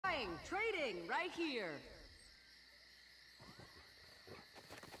buying, trading, right here.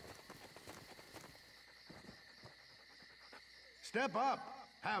 Step up,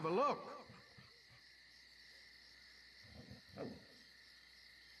 have a look.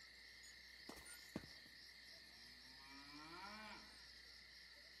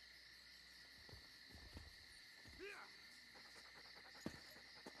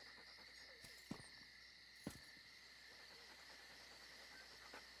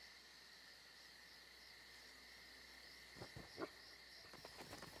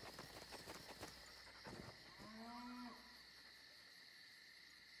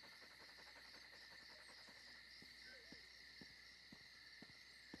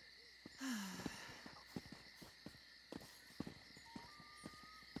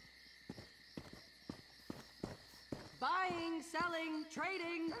 Buying, selling,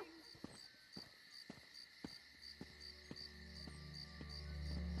 trading.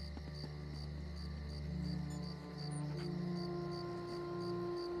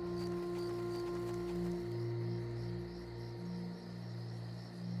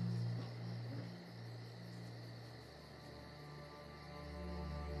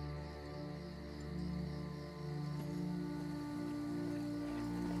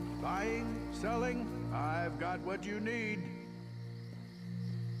 Buying, selling, I've got what you need.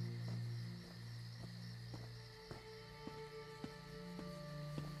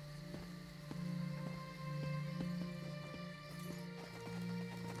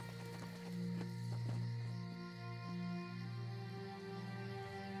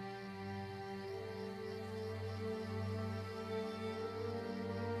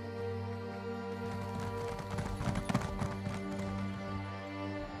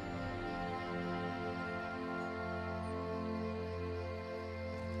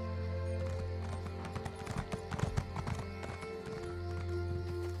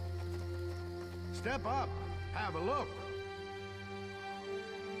 Step up, have a look.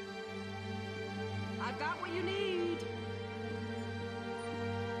 I've got what you need.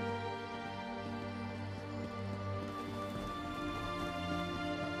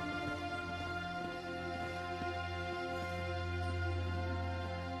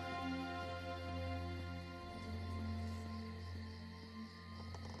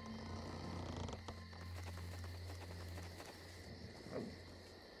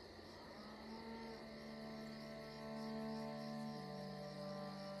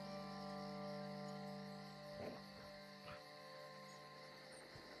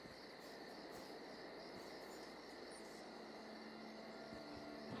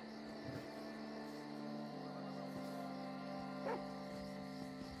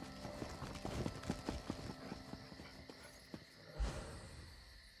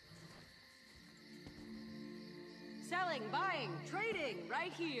 Selling, buying, trading,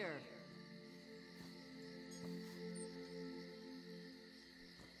 right here.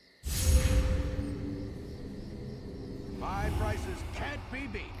 My prices can't be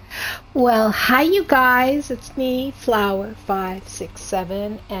beat. Well, hi you guys, it's me,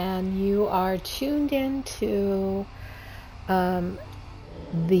 Flower567, and you are tuned into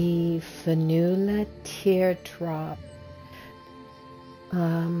the Finola Teardrop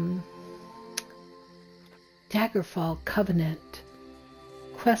Daggerfall Covenant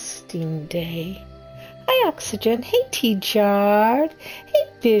Questing Day. Hi Oxygen, hey T-Jard, hey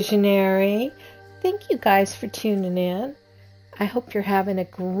Visionary. Thank you guys for tuning in. I hope you're having a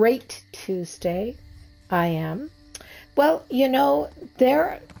great Tuesday. I am. Well, you know,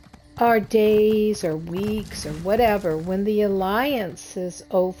 there are days or weeks or whatever when the alliances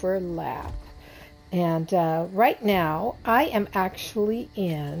overlap. And right now, I am actually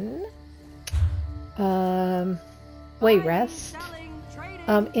in Wayrest,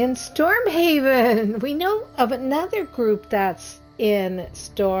 in Stormhaven. We know of another group that's in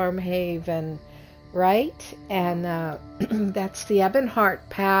Stormhaven, right? And that's the Ebonheart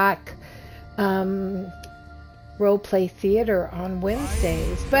Pack Roleplay Theater on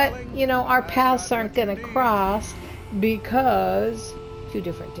Wednesdays. But, you know, our paths aren't going to cross because 2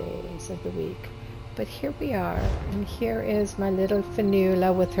 different days of the week. But here we are, and here is my little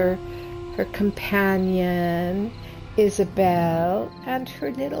Finola with her companion, Isabel, and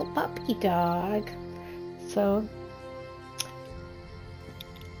her little puppy dog. So,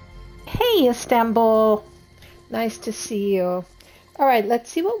 hey Istanbul, nice to see you. All right,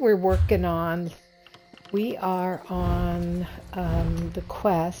 let's see what we're working on. We are on the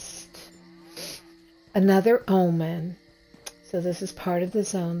quest, another Omen. So this is part of the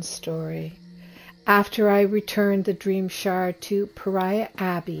zone story. After I returned the Dream Shard to Pariah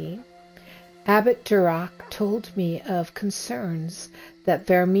Abbey, Abbot Durak told me of concerns that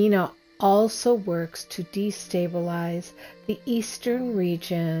Vermina also works to destabilize the eastern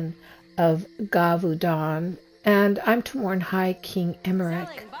region of Gavudan, and I'm to warn High King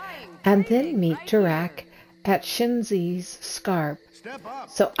Emmerich, and then meet Durak at Shinzi's Scarp.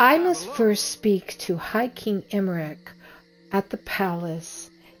 So I must first speak to High King Emmerich at the palace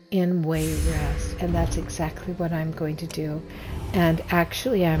in Wayrest, and that's exactly what I'm going to do. And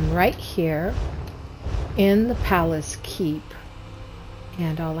actually, I'm right here in the palace keep,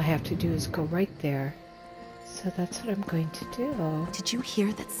 and all I have to do is go right there. So that's what I'm going to do. Did you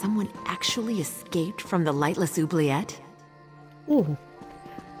hear that someone actually escaped from the lightless oubliette? Ooh,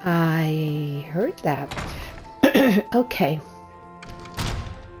 I heard that. Okay.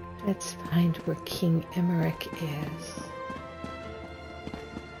 Let's find where King Emmerich is.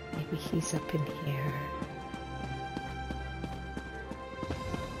 Maybe he's up in here.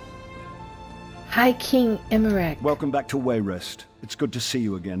 Hi, King Emmerich. Welcome back to Wayrest. It's good to see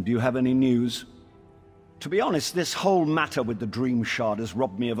you again. Do you have any news? To be honest, this whole matter with the Dream Shard has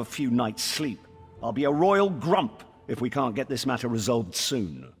robbed me of a few nights' sleep. I'll be a royal grump if we can't get this matter resolved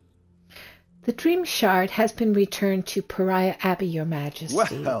soon. The Dream Shard has been returned to Pariah Abbey, Your Majesty.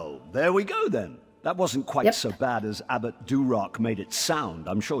 Well, there we go then. That wasn't quite so bad as Abbot Durak made it sound.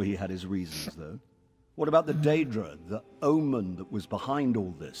 I'm sure he had his reasons, though. What about the Daedra, the Omen that was behind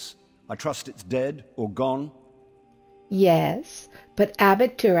all this? I trust it's dead or gone? Yes, but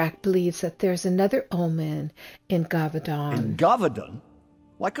Abbot Durak believes that there's another Omen in Gavadan. In Gavadan?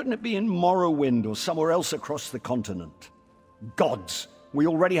 Why couldn't it be in Morrowind or somewhere else across the continent? Gods! We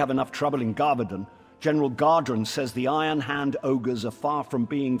already have enough trouble in Gavadan. General Godruns says the Iron Hand ogres are far from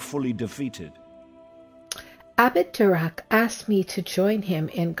being fully defeated. Abbot Durak asked me to join him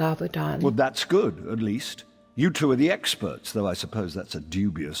in Gavadan. Well, that's good, at least. You two are the experts, though I suppose that's a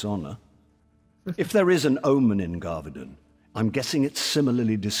dubious honor. If there is an Omen in Gavadan, I'm guessing it's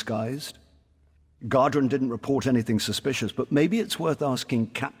similarly disguised? Godrun didn't report anything suspicious, but maybe it's worth asking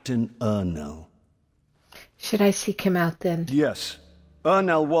Captain Ernell. Should I seek him out then? Yes.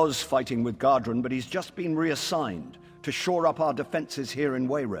 Ernell was fighting with Godrun, but he's just been reassigned to shore up our defenses here in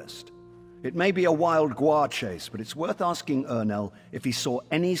Wayrest. It may be a wild guar chase, but it's worth asking Ernell if he saw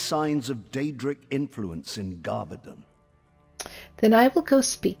any signs of Daedric influence in Gavadan. Then I will go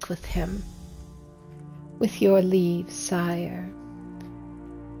speak with him. With your leave, sire.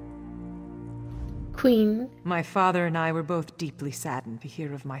 Queen. My father and I were both deeply saddened to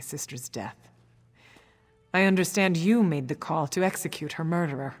hear of my sister's death. I understand you made the call to execute her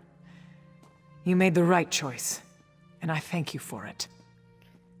murderer. You made the right choice, and I thank you for it.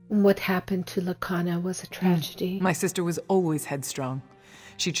 What happened to Lacana was a tragedy. My sister was always headstrong.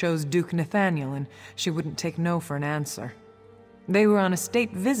 She chose Duke Nathaniel, and she wouldn't take no for an answer. They were on a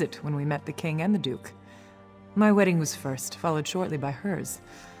state visit when we met the king and the duke. My wedding was first, followed shortly by hers.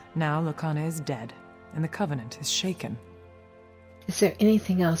 Now Lacana is dead, and the covenant is shaken. Is there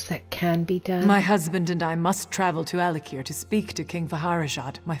anything else that can be done? My husband and I must travel to Alikir to speak to King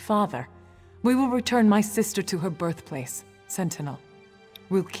Faharajad, my father. We will return my sister to her birthplace, Sentinel.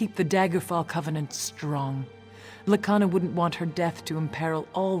 We'll keep the Daggerfall covenant strong. Lacana wouldn't want her death to imperil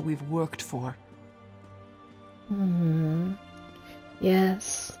all we've worked for.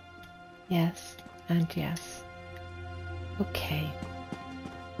 Yes. Yes. And yes. Okay.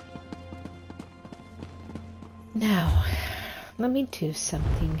 Now, let me do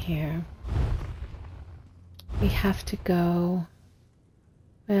something here. We have to go,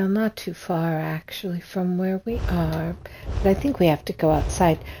 well, not too far actually from where we are, but I think we have to go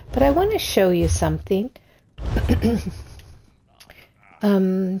outside. But I want to show you something.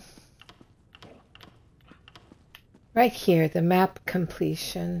 Right here, the map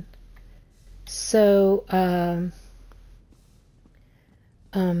completion. So, I'm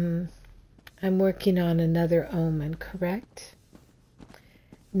working on another Omen, correct?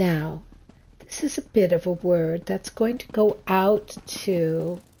 Now, this is a bit of a word that's going to go out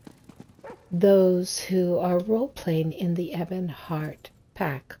to those who are role-playing in the Ebon Heart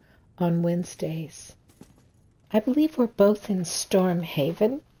pack on Wednesdays. I believe we're both in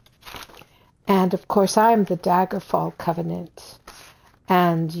Stormhaven. And, of course, I'm the Daggerfall Covenant.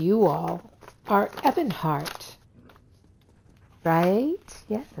 And you all are Ebonheart. Right?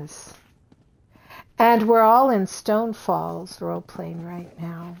 Yes. And we're all in Stone Falls role-playing right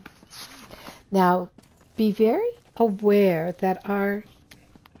now. Now, be very aware that our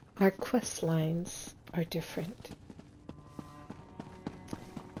quest lines are different.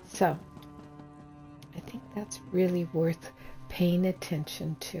 So, I think that's really worth paying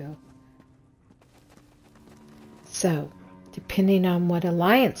attention to. So, the depending on what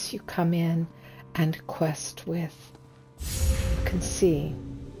alliance you come in and quest with, you can see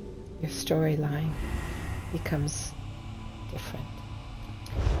your storyline becomes different.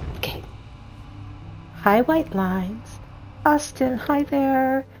 Okay. Hi, White Lines. Austin, hi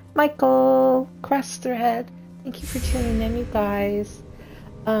there. Michael, Cross Thread. Thank you for tuning in, you guys.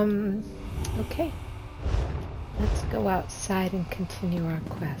 Okay. Let's go outside and continue our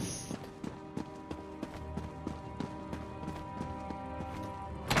quest.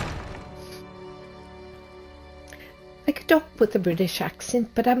 I could talk with a British accent,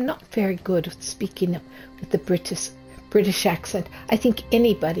 but I'm not very good at speaking with the British accent. I think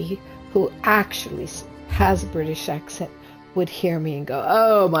anybody who actually has a British accent would hear me and go,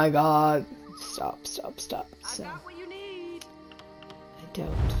 "Oh my God, stop." So I got what you need. I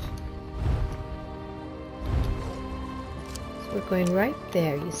don't. So we're going right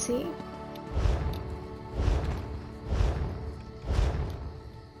there, you see?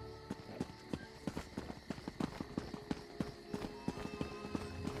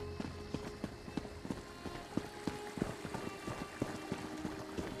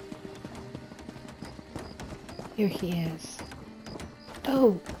 Here he is.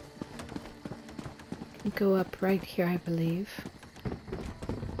 Oh! Can go up right here, I believe.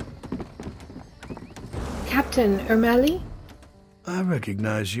 Captain Ermeli? I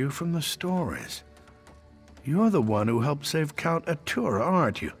recognize you from the stories. You're the one who helped save Count Atura,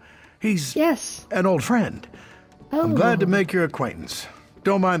 aren't you? He's Yes. an old friend. Oh. I'm glad to make your acquaintance.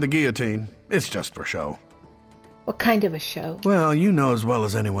 Don't mind the guillotine. It's just for show. What kind of a show? Well, you know as well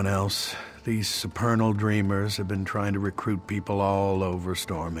as anyone else, these supernal dreamers have been trying to recruit people all over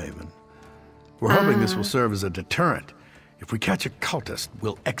Stormhaven. We're hoping this will serve as a deterrent. If we catch a cultist,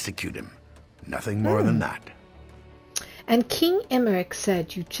 we'll execute him. Nothing more than that. And King Emmerich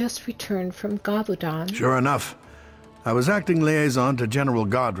said you just returned from Gavaudan. Sure enough. I was acting liaison to General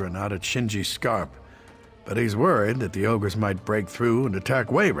Godrun out at Shinji Scarp, but he's worried that the ogres might break through and attack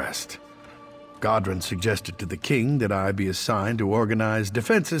Wayrest. Godrun suggested to the king that I be assigned to organize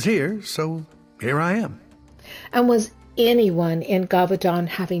defenses here, so here I am. And was anyone in Gavaudan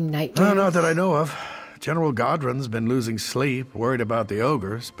having nightmares? No, not that I know of. General Godrun's been losing sleep, worried about the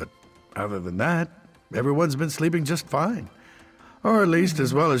ogres, but other than that, everyone's been sleeping just fine. Or at least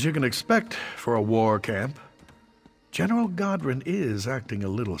as well as you can expect for a war camp. General Godrun is acting a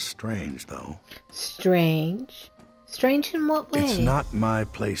little strange, though. Strange? Strange in what way? It's not my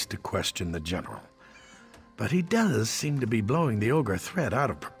place to question the general. But he does seem to be blowing the ogre threat out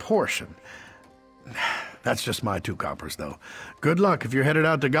of proportion. That's just my 2 coppers, though. Good luck if you're headed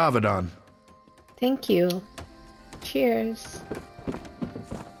out to Gavaudan. Thank you. Cheers.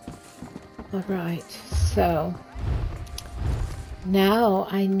 All right, so now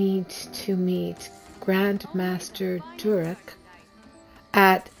I need to meet Grandmaster Durek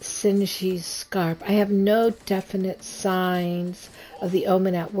at Sinji's Scarp. I have no definite signs of the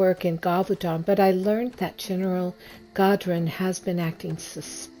Omen at work in Gavaudan, but I learned that General Godrun has been acting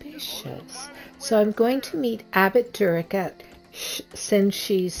suspicious. So I'm going to meet Abbot Durek at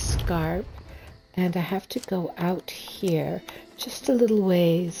Sinji's Scarp, and I have to go out here just a little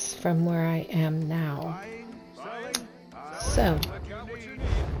ways from where I am now. So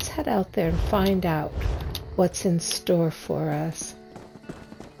let's head out there and find out what's in store for us.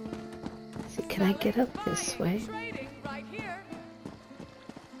 See, can I get up this way? Trading right here.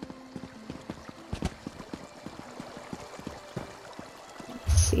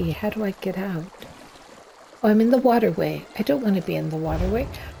 Let's see, how do I get out? Oh, I'm in the waterway. I don't want to be in the waterway.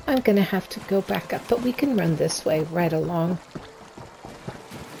 I'm going to have to go back up, but we can run this way right along.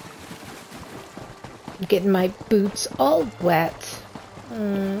 I'm getting my boots all wet.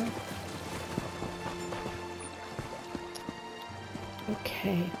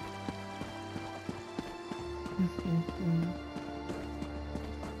 Okay.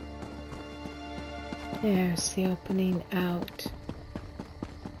 There's the opening out.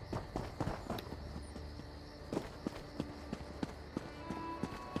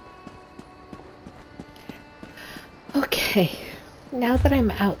 Okay, now that I'm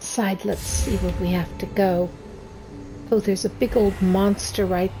outside, let's see where we have to go. Oh, there's a big old monster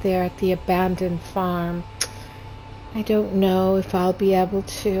right there at the abandoned farm. I don't know if I'll be able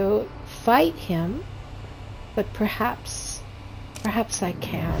to fight him, but perhaps I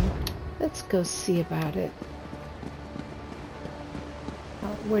can. Let's go see about it.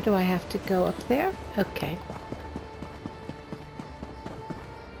 Where do I have to go? Up there? Okay.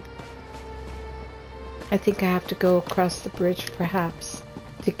 I think I have to go across the bridge, perhaps,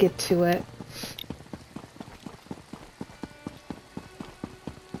 to get to it.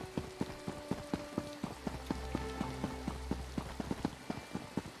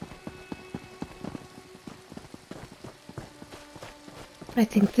 I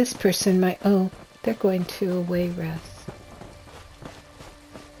think this person might... Oh, they're going to away rest.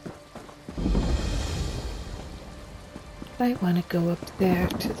 I want to go up there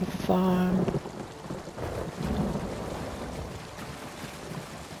to the farm.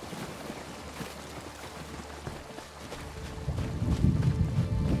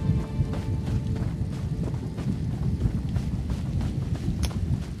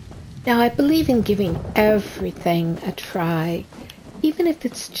 Now, I believe in giving everything a try, even if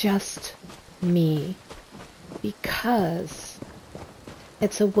it's just me, because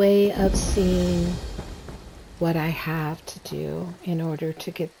it's a way of seeing what I have to do in order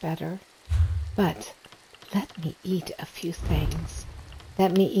to get better. But let me eat a few things.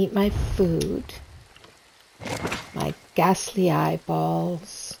 Let me eat my food, my ghastly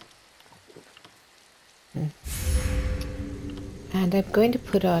eyeballs. And I'm going to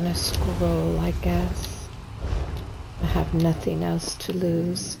put on a scroll, I guess. I have nothing else to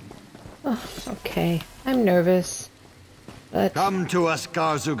lose. Oh, okay. I'm nervous. But come to us,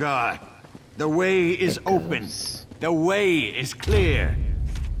 Gar Xuu Gar. The way is open. The way is clear.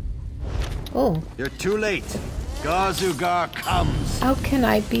 Oh. You're too late. Gar Xuu Gar comes. How can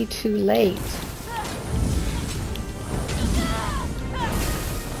I be too late?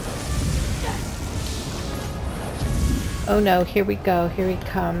 Oh no, here we go. Here he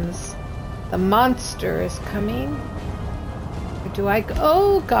comes. The monster is coming. Where do I go?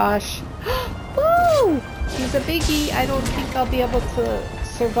 Oh gosh. Woo! He's a biggie. I don't think I'll be able to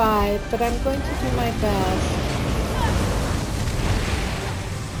survive, but I'm going to do my best.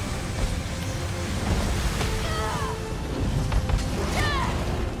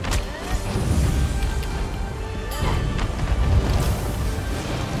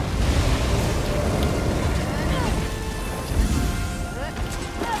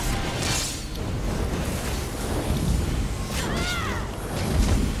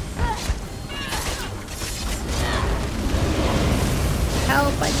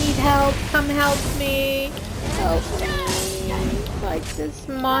 Come help me! Help me! Like this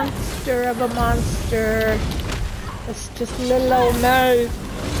monster of a monster. It's just little old me.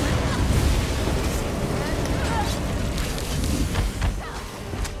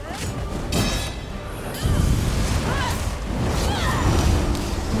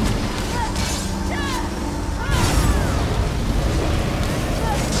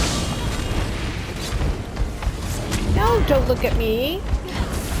 No, don't look at me.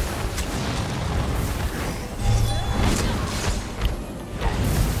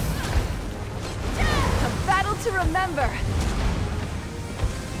 To remember.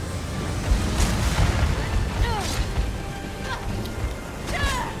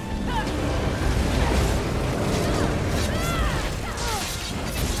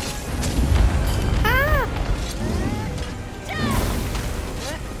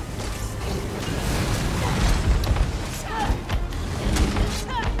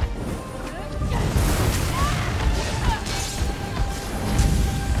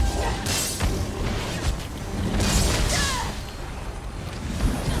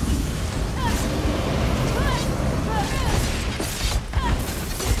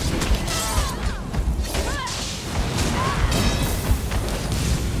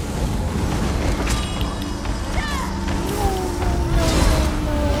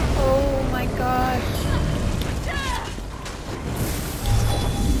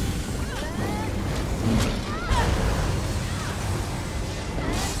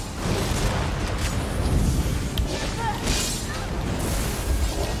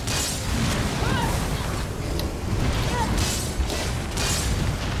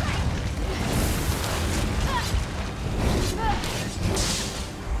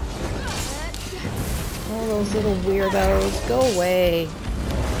 Those little weirdos, go away.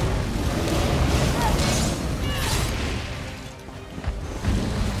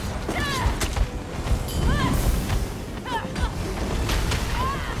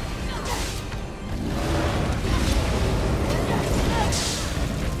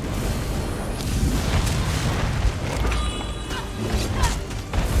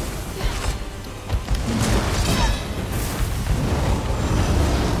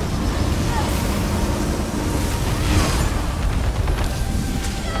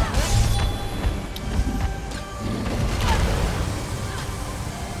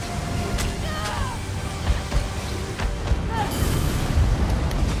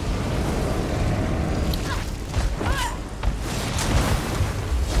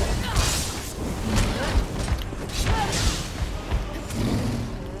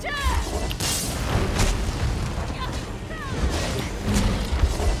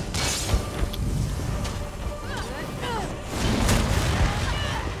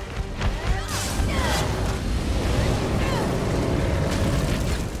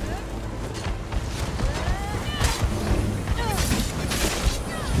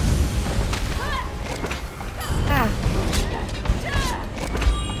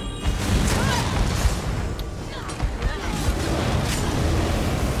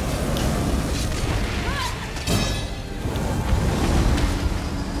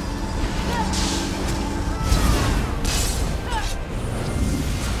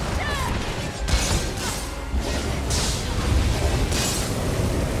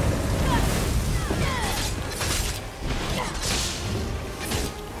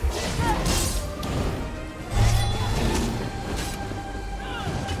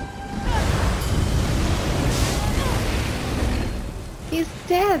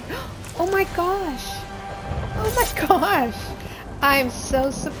 dead. Oh my gosh. Oh my gosh. I'm so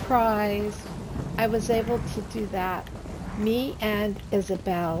surprised I was able to do that. Me and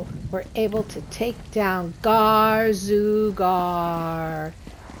Isabel were able to take down Gar Xuu Gar.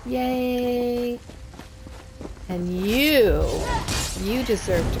 Yay. And you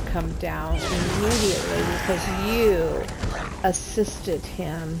deserve to come down immediately because you assisted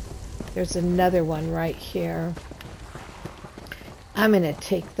him. There's another one right here. I'm going to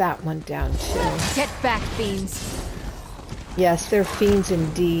take that one down too. Get back, fiends. Yes, they're fiends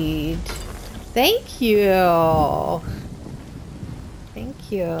indeed. Thank you.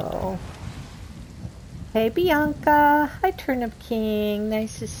 Thank you. Hey, Bianca. Hi, Turnip King.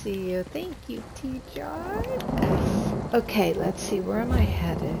 Nice to see you. Thank you, T-Jar. Okay, let's see. Where am I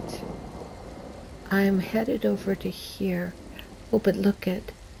headed? I'm headed over to here. Oh, but look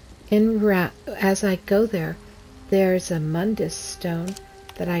at... as I go there, there's a Mundus stone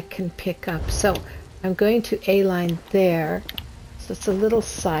that I can pick up. So I'm going to A-line there. So it's a little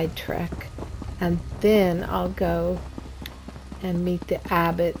side trek. And then I'll go and meet the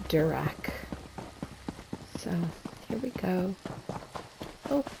Abbot Dirac. So here we go.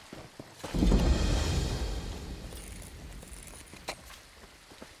 Oh.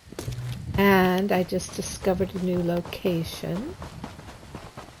 And I just discovered a new location.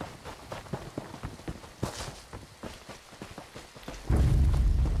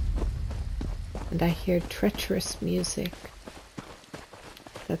 And I hear treacherous music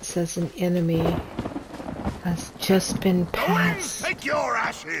that says an enemy has just been passed. Take your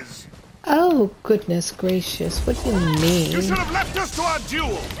ashes! Oh, goodness gracious. What do you mean? You should have left us to our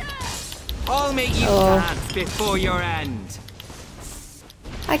duel! I'll make you dance before your end.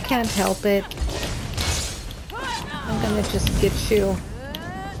 I can't help it. I'm gonna just get you.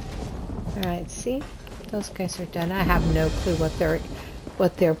 Alright, see? Those guys are done. I have no clue what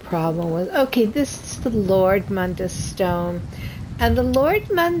their problem was. Okay, this is the Lord Mundus Stone. And the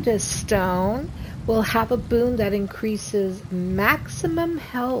Lord Mundus Stone will have a boon that increases maximum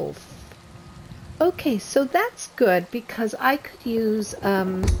health. Okay, so that's good because I could use a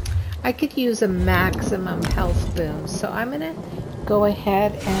maximum health boon. So I'm gonna go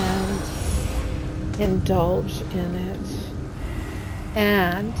ahead and indulge in it.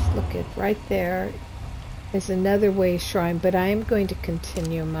 And look at right there is another way shrine, but I am going to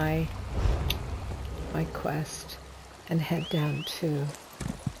continue my quest and head down to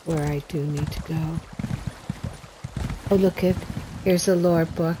where I do need to go. Oh, look at, here's a lore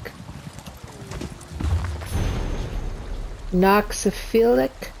book.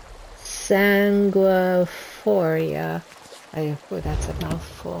 Noxophilic sanguifolia. That's a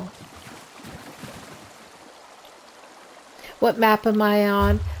mouthful. What map am I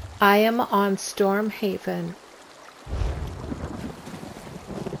on? I am on Stormhaven.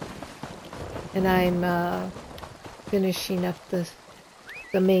 And I'm finishing up the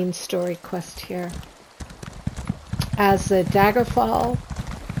main story quest here. As the Daggerfall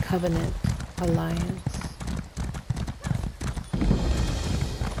Covenant Alliance.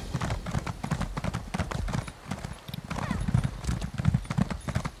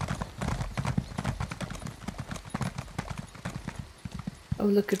 Oh,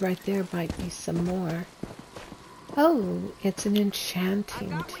 look at right there, might be some more. Oh, it's an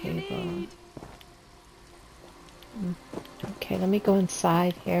enchanting table. Okay, let me go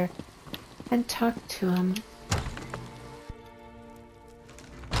inside here and talk to him.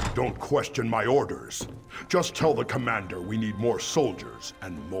 Don't question my orders. Just tell the commander we need more soldiers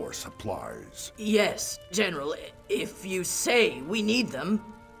and more supplies. Yes, General. If you say we need them,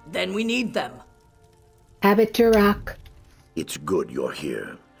 then we need them. Abbot Dirac. It's good you're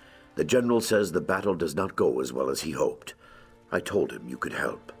here. The General says the battle does not go as well as he hoped. I told him you could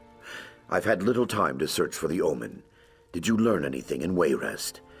help. I've had little time to search for the Omen. Did you learn anything in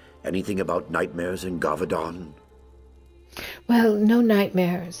Wayrest? Anything about nightmares in Gavadon? Well, no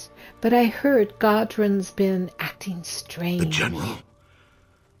nightmares, but I heard Godrun's been acting strange. The General?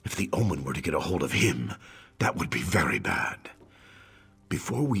 If the Omen were to get a hold of him, that would be very bad.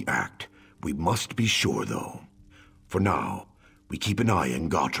 Before we act, we must be sure, though. For now, we keep an eye on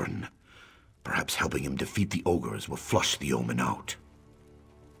Godrun. Perhaps helping him defeat the ogres will flush the Omen out.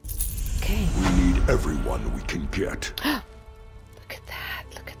 Okay. We need everyone we can get. Look at that,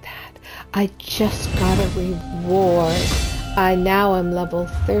 look at that. I just got a reward. I now am level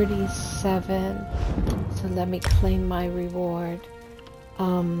 37. So let me claim my reward.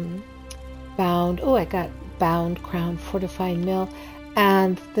 Bound. Oh, I got Bound Crown, Fortified Mill.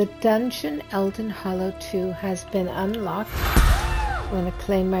 And the dungeon Elden Hollow 2 has been unlocked. I'm going to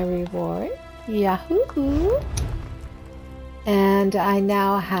claim my reward. Yahoo! And I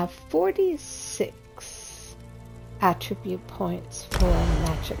now have 46 attribute points for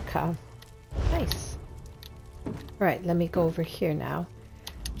Magicka. Nice. Alright, let me go over here now.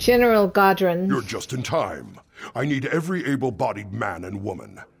 General Godruns. You're just in time. I need every able-bodied man and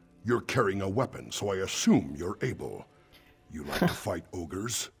woman. You're carrying a weapon, so I assume you're able. You like to fight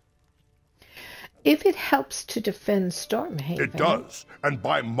ogres? If it helps to defend Stormhaven. It does, and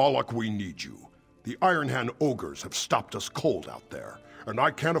by Moloch we need you. The Iron Hand ogres have stopped us cold out there, and I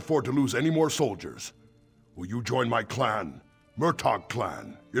can't afford to lose any more soldiers. Will you join my clan, Murtagh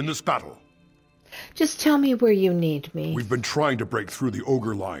clan, in this battle? Just tell me where you need me. We've been trying to break through the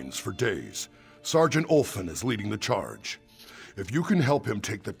ogre lines for days. Sergeant Ulfin is leading the charge. If you can help him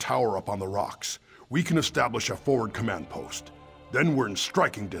take the tower up on the rocks, we can establish a forward command post. Then we're in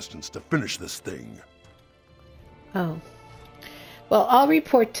striking distance to finish this thing. Oh. Well, I'll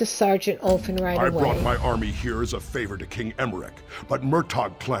report to Sergeant Ulfin right away. I brought my army here as a favor to King Emmerich, but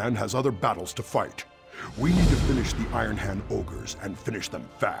Murtagh clan has other battles to fight. We need to finish the Iron Hand ogres and finish them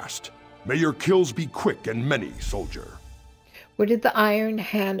fast. May your kills be quick and many, soldier. Where did the Iron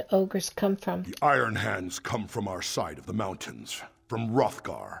Hand ogres come from? The Iron Hands come from our side of the mountains, from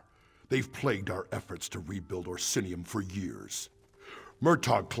Hrothgar. They've plagued our efforts to rebuild Orsinium for years.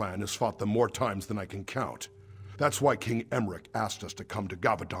 Murtagh clan has fought them more times than I can count. That's why King Emmerich asked us to come to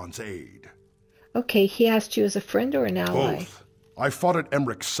Godruns Aid. Okay, he asked you as a friend or an ally? Both. I fought at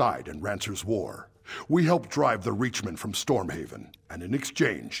Emmerich's side in Rancer's War. We helped drive the Reachmen from Stormhaven, and in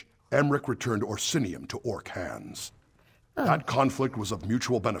exchange, Emmerich returned Orsinium to Orc hands. Oh. That conflict was of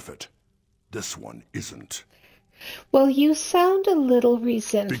mutual benefit. This one isn't. Well, you sound a little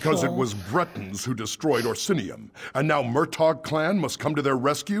resentful. Because it was Bretons who destroyed Orsinium, and now Murtagh clan must come to their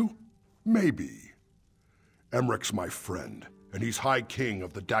rescue? Maybe. Emmerich's my friend, and he's High King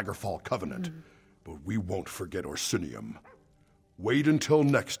of the Daggerfall Covenant, but we won't forget Orsinium. Wait until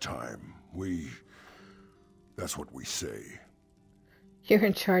next time. That's what we say. You're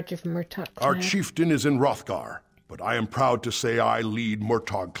in charge of Murtagh clan. Our chieftain is in Hrothgar, but I am proud to say I lead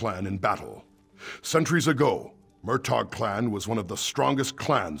Murtagh clan in battle. Centuries ago, Murtagh clan was one of the strongest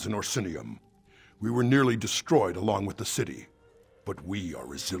clans in Orsinium. We were nearly destroyed along with the city, but we are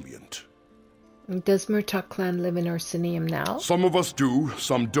resilient. Does Murtagh clan live in Orsinium now? Some of us do,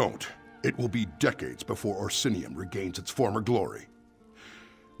 some don't. It will be decades before Orsinium regains its former glory.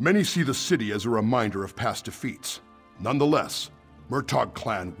 Many see the city as a reminder of past defeats. Nonetheless, Murtagh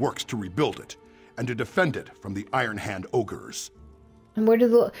clan works to rebuild it, and to defend it from the Iron Hand ogres. And where do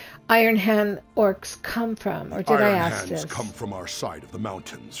the Iron Hand orcs come from? Or did I ask this? Iron Hands come from our side of the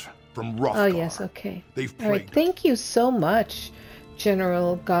mountains, from Hrothgar. Oh, yes, okay. They've All right, thank you so much,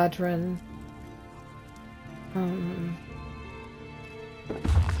 General Godrun.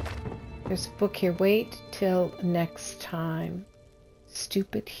 There's a book here. Wait till next time.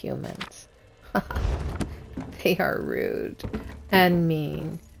 Stupid humans. They are rude and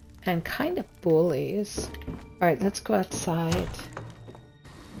mean and kind of bullies. Alright, let's go outside.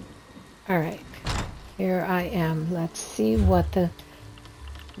 Alright, here I am. Let's see what the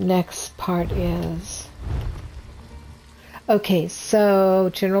next part is. Okay, so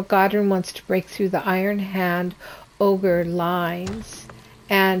General Godrun wants to break through the Iron Hand ogre lines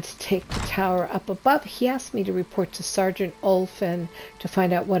and take the tower up above. He asked me to report to Sergeant Ulfin to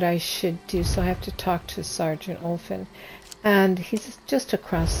find out what I should do, so I have to talk to Sergeant Ulfin. And he's just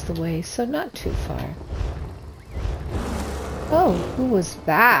across the way, so not too far. Oh, who was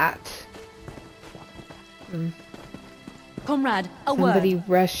that? Comrade, a Somebody word.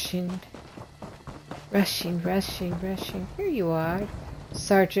 rushing. Here you are,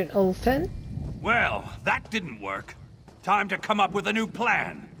 Sergeant Ulfin. Well, that didn't work. Time to come up with a new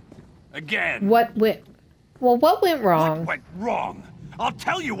plan. Again. What went wrong? What went wrong? I'll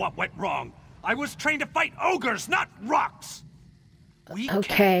tell you what went wrong. I was trained to fight ogres, not rocks. We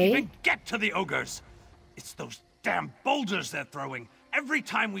can't even get to the ogres. It's those damn boulders they're throwing. Every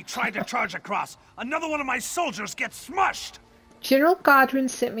time we try to charge across, another one of my soldiers gets smushed. General Godrun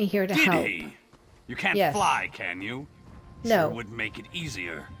sent me here to help. Did he? You can't Yes. fly, can you? No. Sure would make it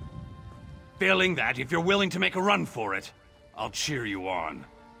easier. Failing that, if you're willing to make a run for it, I'll cheer you on.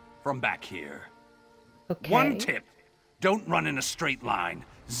 From back here. Okay. One tip. Don't run in a straight line.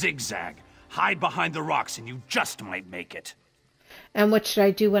 Zigzag. Hide behind the rocks and you just might make it. And what should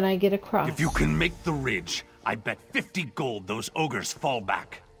I do when I get across? If you can make the ridge, I bet 50 gold those ogres fall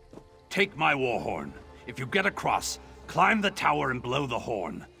back. Take my war horn. If you get across, climb the tower and blow the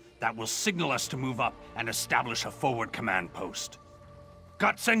horn. That will signal us to move up and establish a forward command post.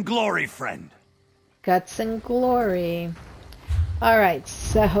 Guts and glory, friend. Guts and glory. All right,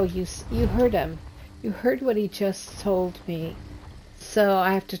 so you heard him. You heard what he just told me. So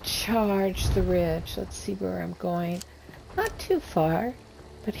I have to charge the ridge. Let's see where I'm going. Not too far,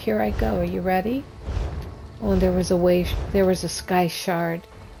 but here I go. Are you ready? Oh, there was a sky shard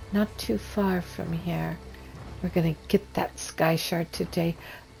not too far from here. We're gonna get that sky shard today.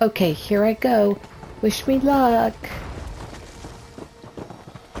 Okay, here I go. Wish me luck.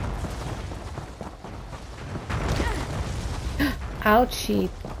 Ouchie.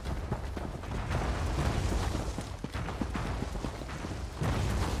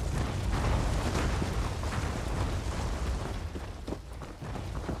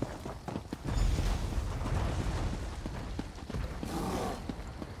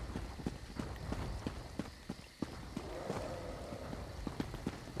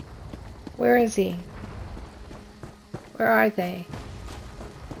 Where is he? Where are they?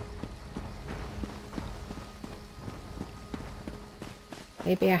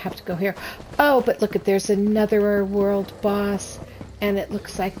 Maybe I have to go here. Oh, but look, there's another world boss, and it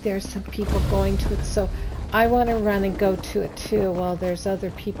looks like there's some people going to it, so I want to run and go to it too while there's other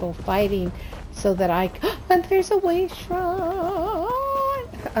people fighting, so that and there's a way shrine!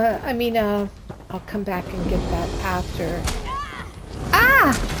 I'll come back and get that after.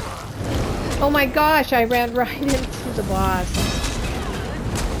 Ah! Oh my gosh, I ran right into the boss.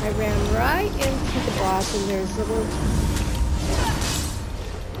 I ran right into the boss, and there's little...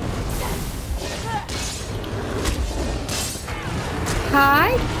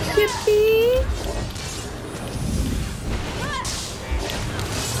 Hi, Chippy!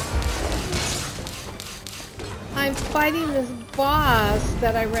 I'm fighting this boss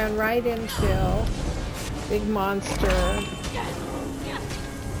that I ran right into. Big monster.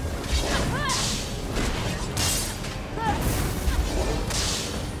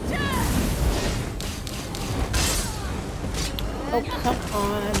 Oh, come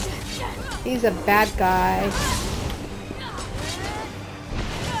on. He's a bad guy.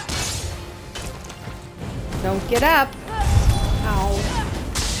 Don't get up. Ow.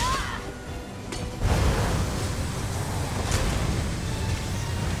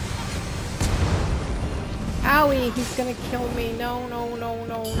 Owie, he's gonna kill me. No, no, no,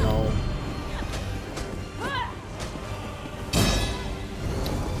 no, no.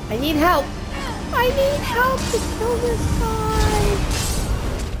 I need help. I need help to kill this guy.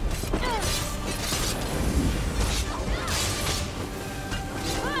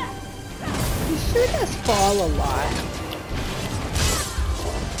 He sure does fall a lot.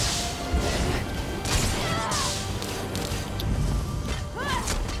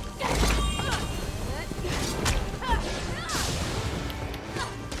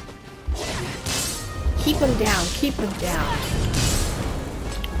 Keep him down, keep him down.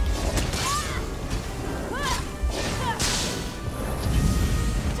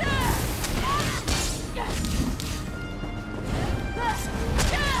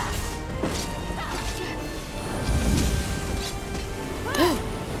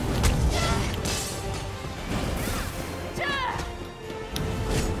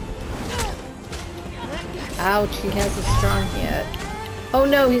 Ouch, he has a strong hit. Oh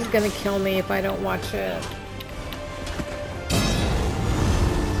no, he's gonna kill me if I don't watch it.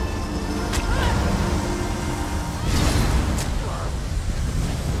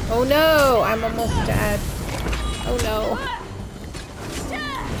 Oh no, I'm almost dead. Oh no.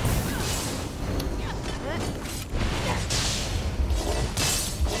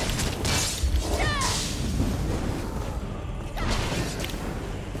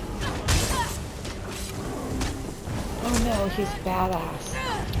 He's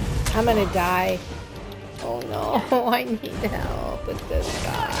badass. I'm gonna die. Oh no, I need help with this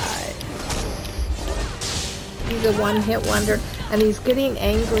guy. He's a one-hit wonder, and he's getting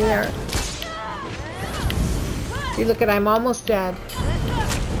angrier. See, look at, I'm almost dead.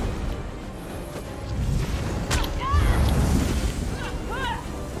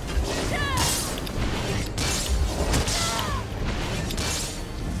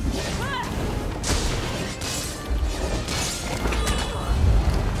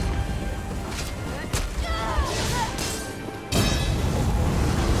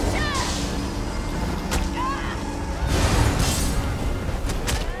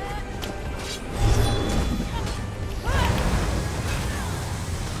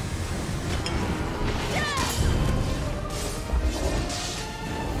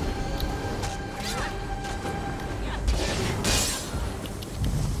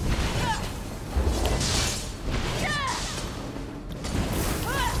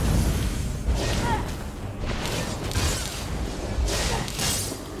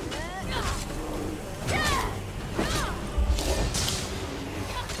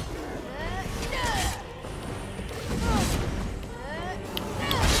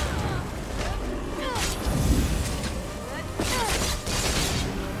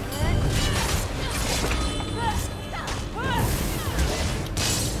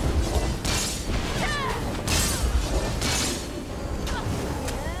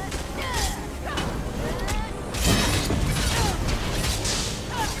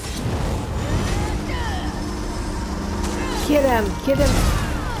 hit him.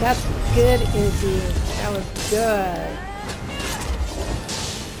 That's good, Izzy. That was good.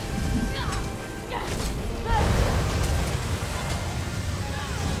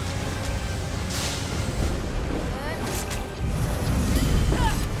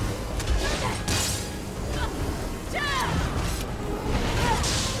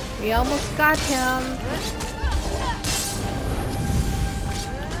 We almost got him.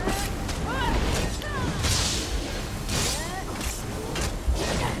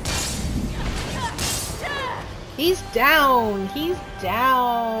 He's down. He's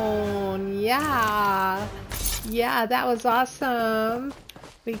down. Yeah. Yeah, that was awesome.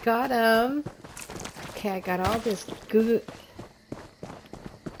 We got him. Okay, I got all this good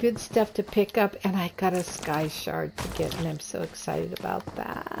stuff to pick up, and I got a sky shard to get, and I'm so excited about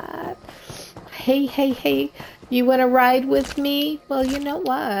that. Hey, hey, hey, you want to ride with me? Well, you know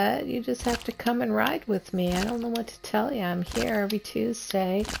what? You just have to come and ride with me. I don't know what to tell you. I'm here every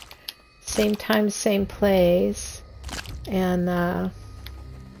Tuesday. Same time, same place. And,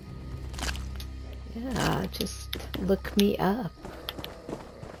 yeah, just look me up.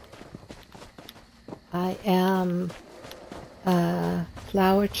 I am,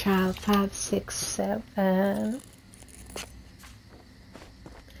 Flower Child 567. Alright.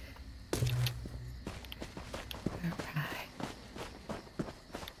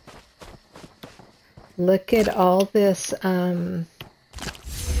 Look at all this,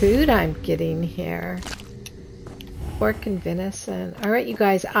 food I'm getting here. Pork and venison. Alright, you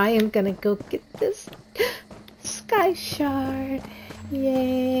guys, I am gonna go get this sky shard.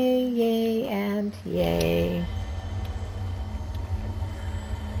 Yay, yay, and yay.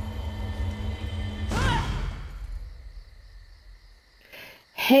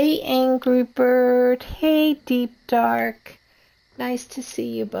 Hey, Angry Bird. Hey, Deep Dark. Nice to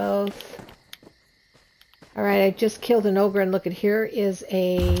see you both. Alright, I just killed an ogre, and look at here is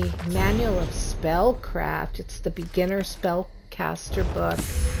a manual of spellcraft. It's the beginner spellcaster book.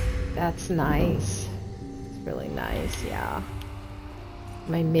 That's nice. It's really nice, yeah.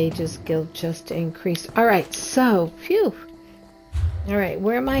 My mage's guild just increased. Alright, so, phew. Alright,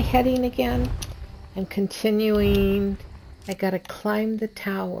 where am I heading again? I'm continuing. I gotta climb the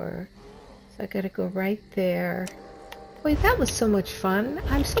tower. So I gotta go right there. Wait, that was so much fun.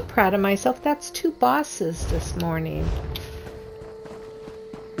 I'm so proud of myself. That's 2 bosses this morning.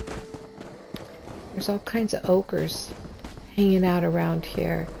 There's all kinds of ogres hanging out around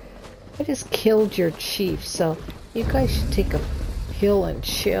here. I just killed your chief, so you guys should take a pill and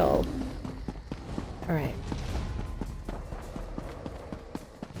chill. Alright.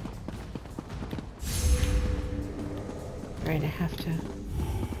 Alright, I have to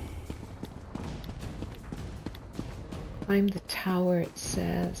climb the tower, it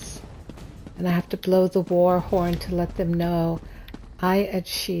says. And I have to blow the war horn to let them know I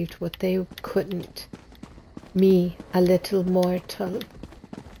achieved what they couldn't. Me, a little mortal,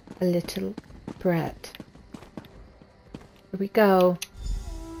 a little brat. Here we go.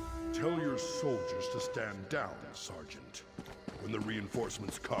 Tell your soldiers to stand down, Sergeant. When the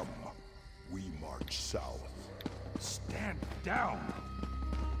reinforcements come, we march south. Stand down?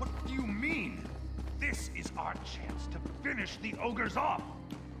 What do you mean? This is our chance to finish the ogres off.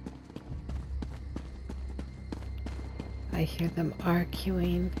 I hear them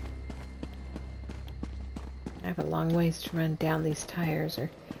arguing. I have a long ways to run down these tires,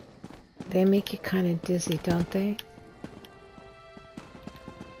 or they make you kind of dizzy, don't they?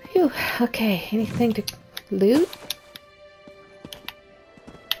 Phew, okay, anything to loot?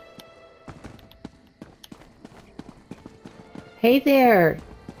 Hey there!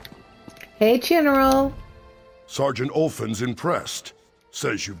 Hey, General! Sergeant Olfin's impressed.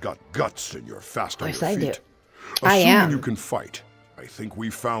 Says you've got guts and you're fast on your feet. I do. Assuming I am. you can fight, I think we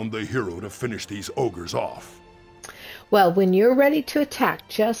found the hero to finish these ogres off. Well, when you're ready to attack,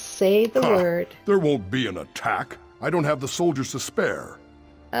 just say the word. There won't be an attack. I don't have the soldiers to spare.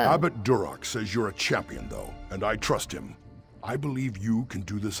 Abbot Duroc says you're a champion, though, and I trust him. I believe you can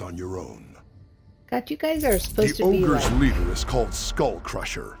do this on your own. God, you guys are supposed to be The ogre's like... leader is called Skull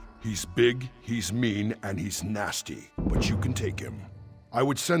Crusher. He's big, he's mean, and he's nasty, but you can take him. I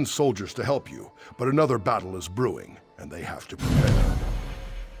would send soldiers to help you, but another battle is brewing, and they have to prepare.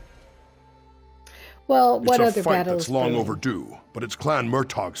 Well, what other It's a fight battle that's is long brewing? overdue, but it's Clan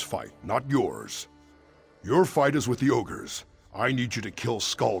Murtaugh's fight, not yours. Your fight is with the ogres. I need you to kill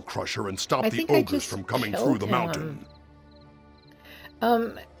Skull Crusher and stop the ogres from coming through the mountain.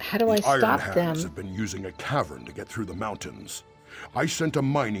 How do I stop Iron Hands them? have been using a cavern to get through the mountains. I sent a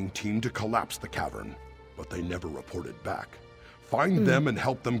mining team to collapse the cavern, but they never reported back. Find them and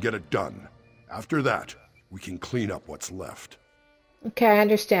help them get it done. After that, we can clean up what's left. Okay, I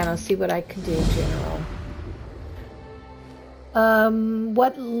understand. I'll see what I can do, General.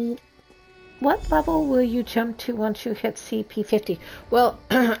 What level will you jump to once you hit CP 50? Well,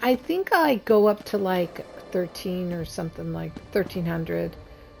 I think I go up to like 13 or something, like 1300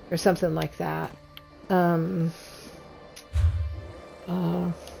 or something like that.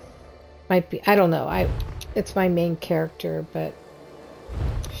 Might be, I don't know. It's my main character, but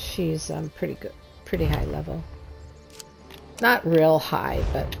she's pretty good, pretty high level. Not real high,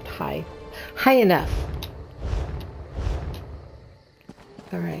 but high enough.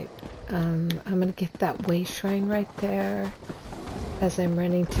 All right. I'm gonna get that way shrine right there as I'm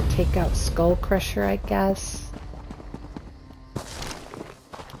running to take out Skull Crusher, I guess.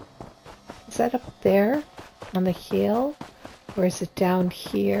 Is that up there on the hill, or is it down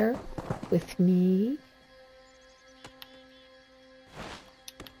here with me?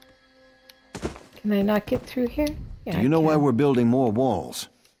 Can I not get through here? Yeah, do you know why we're building more walls?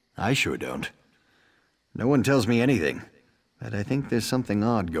 I sure don't. No one tells me anything, but I think there's something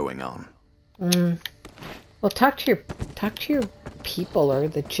odd going on. Well, talk to your people or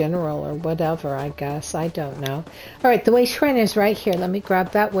the general or whatever, I guess. I don't know. All right, the way shrine is right here. Let me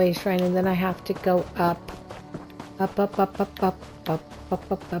grab that way shrine, and then I have to go up. Up.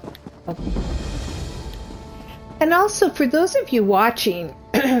 And also, for those of you watching,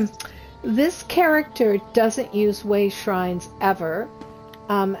 this character doesn't use way shrines ever.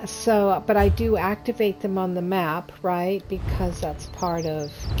 But I do activate them on the map, right? Because that's part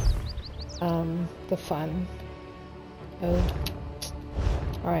of the fun. Oh,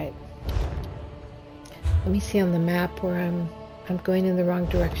 all right. Let me see on the map where I'm going in the wrong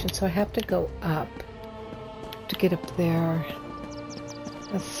direction, so I have to go up to get up there.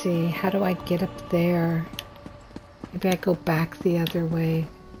 Let's see, how do I get up there? Maybe I go back the other way.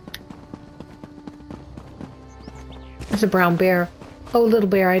 There's a brown bear. Oh, little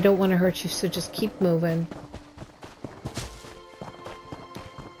bear, I don't want to hurt you, so just keep moving.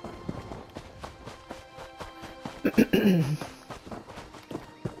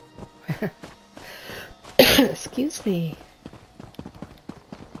 Excuse me.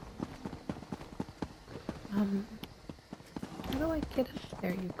 How do I get up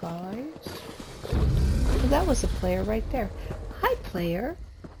there, you guys? Oh, that was a player right there. Hi, player.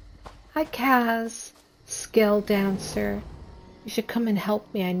 Hi, Kaz. Skill dancer. You should come and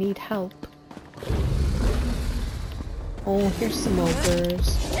help me. I need help. Oh, here's some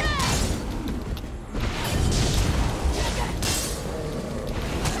ogres.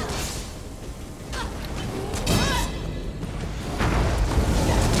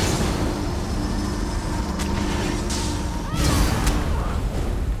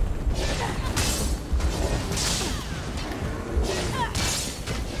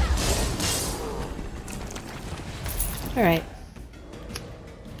 Alright.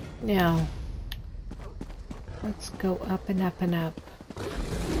 Now, let's go up and up and up.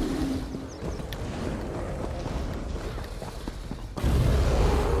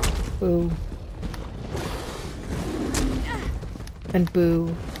 Boo. And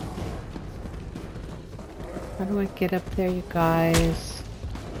boo. How do I get up there, you guys?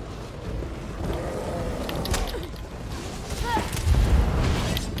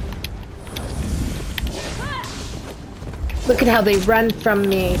 Look at how they run from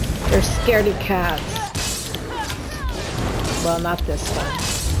me. They're scaredy cats. Well, not this one.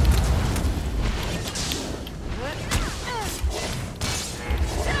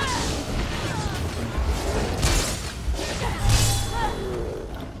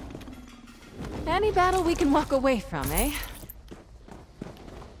 Any battle we can walk away from, eh?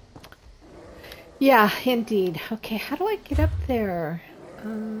 Yeah, indeed. Okay, how do I get up there?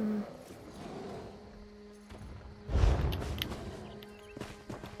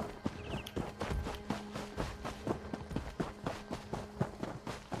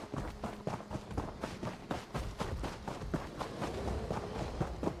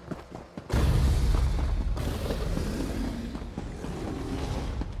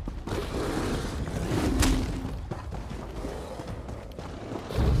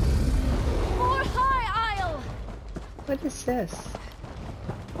 What is this?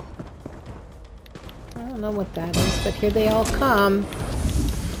 I don't know what that is, but here they all come.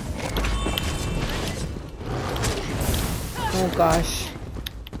 Oh gosh.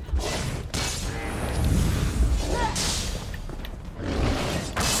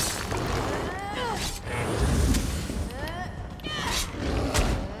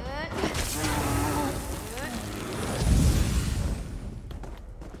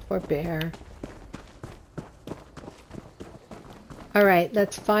 Poor bear. Alright,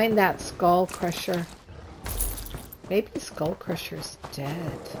 let's find that skull crusher. Maybe Skull Crusher's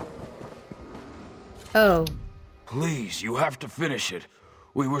dead. Oh. Please, you have to finish it.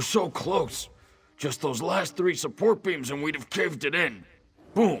 We were so close. Just those last 3 support beams and we'd have caved it in.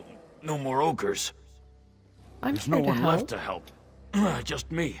 Boom. No more ogres. There's no one left to help.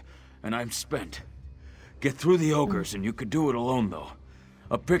 Just me, and I'm spent. Get through the ogres and you could do it alone, though.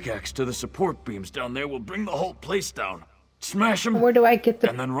 A pickaxe to the support beams down there will bring the whole place down. Smash them, where do I get the...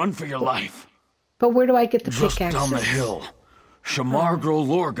 and then run for your life. But where do I get the pickaxe? Just down the hill. Shamargro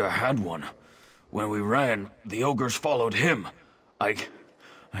Lorga had one. When we ran, the ogres followed him. I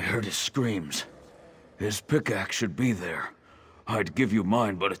heard his screams. His pickaxe should be there. I'd give you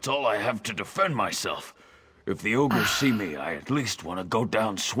mine, but it's all I have to defend myself. If the ogres see me, I at least want to go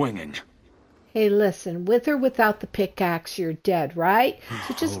down swinging. Hey, listen, with or without the pickaxe, you're dead, right?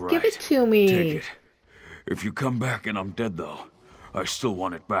 So just give it to me. Take it. If you come back and I'm dead, though, I still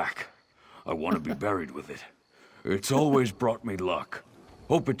want it back. I want to be buried with it. It's always brought me luck.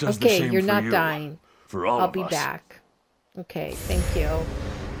 Hope it does the same for you. Okay, you're not dying. For all of us. I'll be back. Okay, thank you.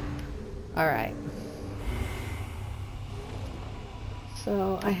 All right.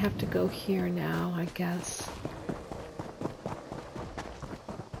 So I have to go here now, I guess.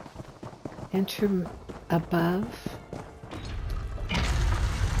 Enter above.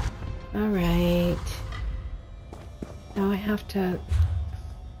 All right. Now I have to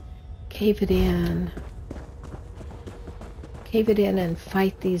cave it in. Cave it in and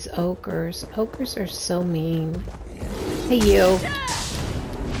fight these ogres. Ogres are so mean. Hey, you.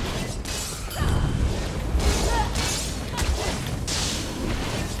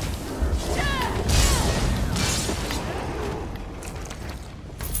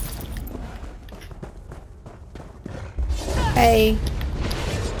 Hey.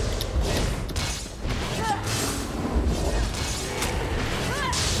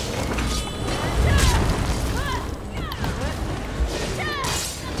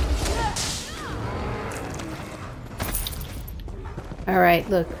 All right,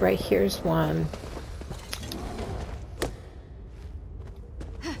 look, right here's one.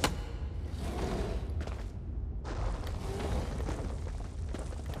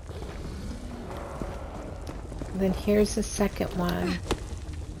 Then here's the second one.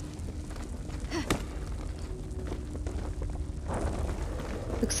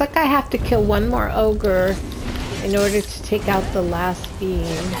 Looks like I have to kill one more ogre in order to take out the last beam.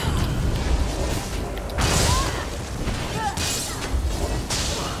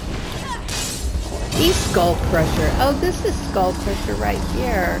 He's Skull Crusher. Oh, this is Skull Crusher right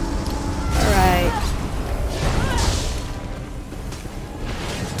here. Alright.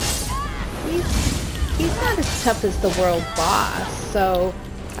 He's not as tough as the world boss, so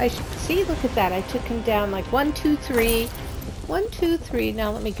I should see, look at that. I took him down like 1, 2, 3. 1, 2, 3.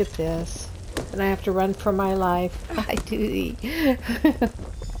 Now let me get this. And I have to run for my life. Hi, Duty.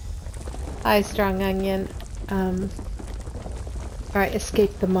 Hi, Strong Onion. Alright,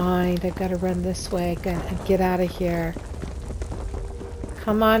 escape the mine. I've got to run this way. Gotta get out of here.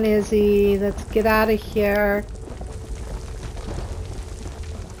 Come on, Izzy. Let's get out of here.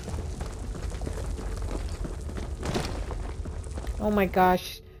 Oh my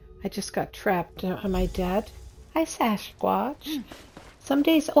gosh. I just got trapped. Am I dead? Hi, Sasquatch. Some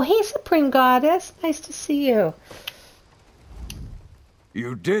days... Oh, hey, Supreme Goddess. Nice to see you.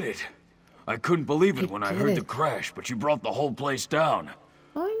 You did it. I couldn't believe it when I heard the crash, but you brought the whole place down.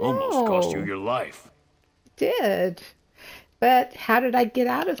 I know. Almost cost you your life. It did. But how did I get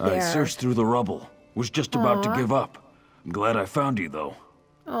out of there? I searched through the rubble. Was just about to give up. I'm glad I found you, though.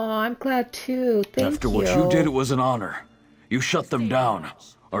 Oh, I'm glad too. Thank you. After what you did, it was an honor. You shut them down.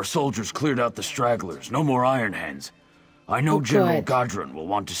 Our soldiers cleared out the stragglers. No more Iron Hands. I know General Godrun will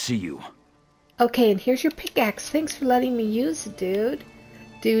want to see you. Okay, and here's your pickaxe. Thanks for letting me use it, dude.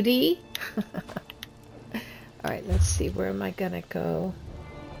 Duty. Alright, let's see. Where am I gonna go?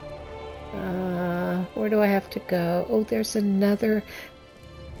 Where do I have to go? Oh, there's another.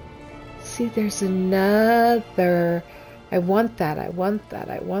 See, there's another. I want that. I want that.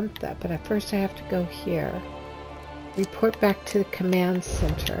 I want that. But at first I have to go here. Report back to the command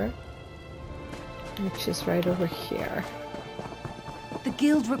center, which is right over here. The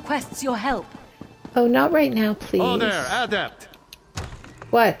guild requests your help. Oh, not right now, please. Oh there, Adept.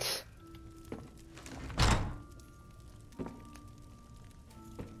 What?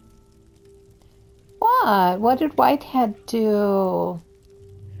 What? What did Whitehead do?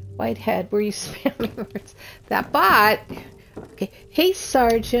 Whitehead, were you spamming words? That bot. Okay. Hey,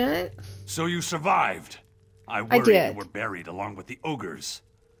 Sergeant. So you survived. I worried you were buried along with the ogres.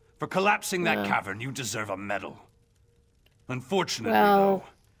 For collapsing that cavern, you deserve a medal. Unfortunately, though,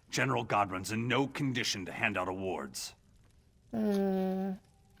 General Godrun's in no condition to hand out awards.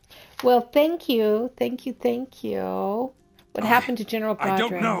 Well, thank you. Thank you. What happened to General Godrun? I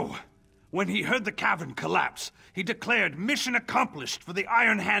don't know. When he heard the cavern collapse, he declared mission accomplished for the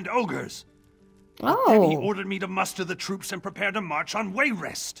Iron Hand Ogres. Oh. Then he ordered me to muster the troops and prepare to march on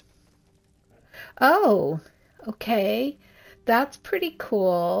Wayrest. Oh, okay. That's pretty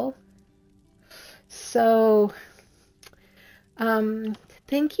cool. So,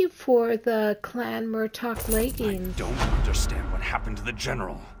 thank you for the Clan Murtok leggings. I don't understand what happened to the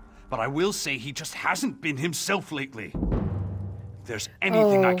General, but I will say he just hasn't been himself lately. If there's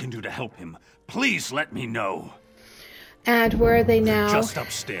anything I can do to help him, please let me know. And where are they now? They're just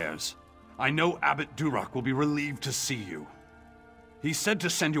upstairs. I know Abbot Duroc will be relieved to see you. He said to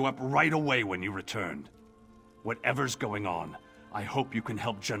send you up right away when you returned. Whatever's going on, I hope you can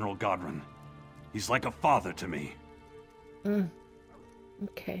help General Godrun. He's like a father to me.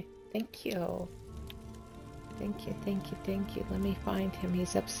 Okay, thank you. Thank you. Let me find him.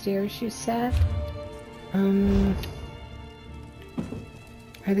 He's upstairs, you said? Are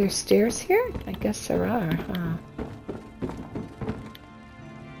there stairs here? I guess there are, huh?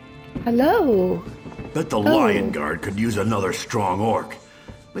 Hello! Bet the Lion Guard could use another strong orc.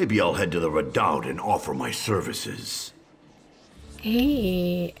 Maybe I'll head to the redoubt and offer my services.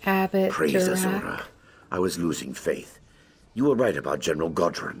 Hey, Abbot Praise Duroc. Azura. I was losing faith. You were right about General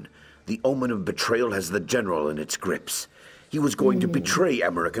Godrun. The Omen of betrayal has the General in its grips. He was going to betray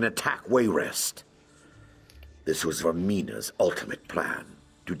Emmerich and attack Wayrest. This was Vermina's ultimate plan,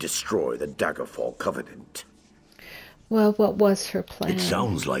 to destroy the Daggerfall Covenant. Well, what was her plan? It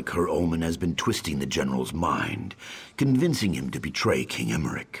sounds like her Omen has been twisting the General's mind, convincing him to betray King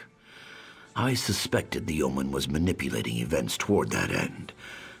Emmerich. I suspected the Omen was manipulating events toward that end,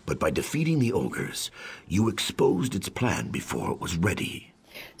 but by defeating the Ogres, you exposed its plan before it was ready.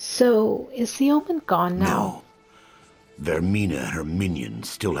 So, is the Omen gone now? No. Vermina and her minions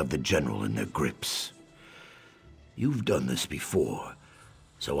still have the General in their grips. You've done this before,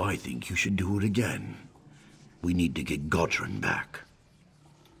 so I think you should do it again. We need to get Godrun back.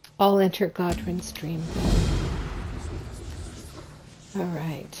 I'll enter Godruns Dream.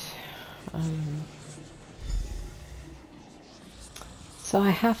 Alright. So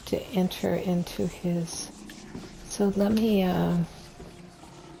I have to enter into his... So let me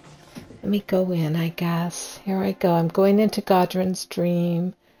go in, I guess. Here I go. I'm going into Godrun's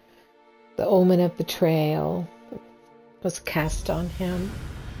Dream. The Omen of Betrayal was cast on him.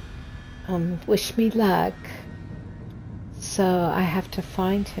 Wish me luck. So I have to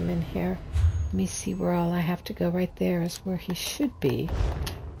find him in here. Let me see where all I have to go. Right there is where he should be.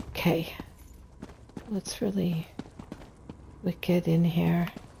 Okay. What's really wicked in here?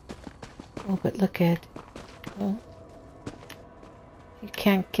 Oh, but look at... Oh. You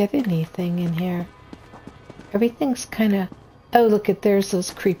can't get anything in here. Everything's kind of... Oh, look at, there's those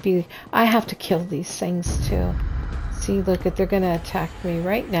creepy... I have to kill these things too. See, look at, they're going to attack me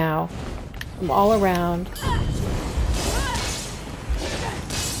right now. I'm all around.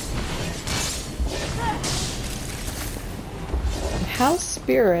 House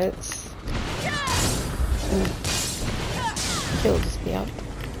spirits kills me up.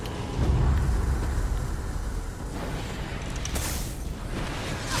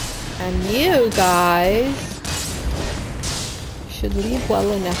 And you guys should leave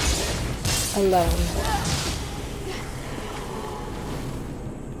well enough alone.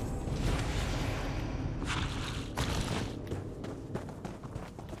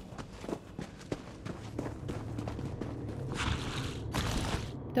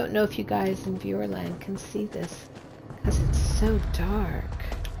 Don't know if you guys in Viewerland can see this because it's so dark.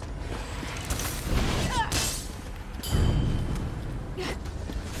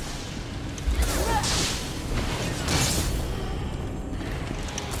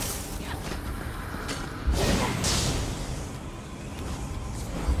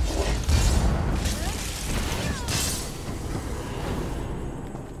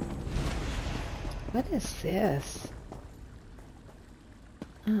 What is this?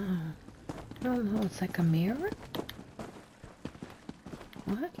 I don't know, it's like a mirror?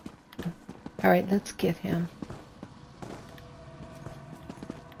 What? Alright, let's get him.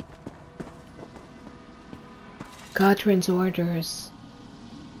 Godrun's orders.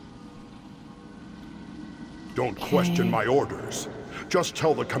 Don't question my orders. Just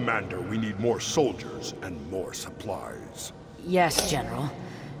tell the commander we need more soldiers and more supplies. Yes, General.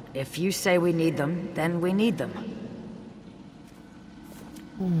 If you say we need them, then we need them.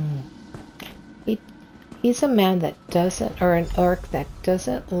 He's a man that doesn't, or an orc that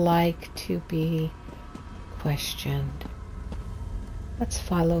doesn't like to be questioned. Let's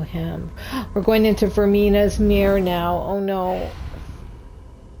follow him. We're going into Vermina's mirror now. Oh no.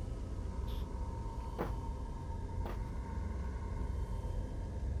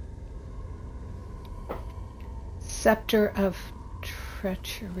 Scepter of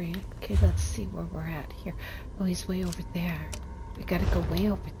Treachery. Okay, let's see where we're at here. Oh, he's way over there. We gotta go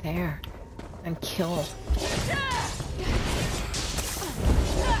way over there and kill.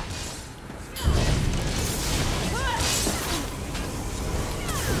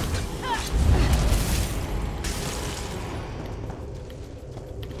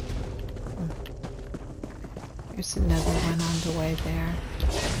 There's another one on the way there.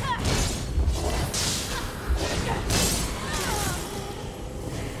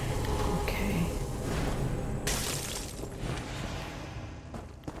 Okay.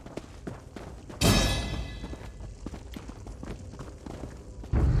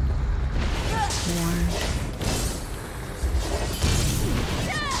 More.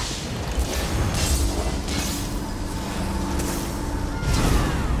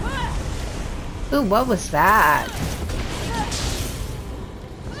 Ooh, what was that?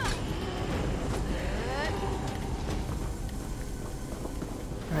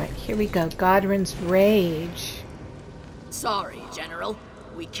 Alright, here we go. Godruns Rage. Sorry, General.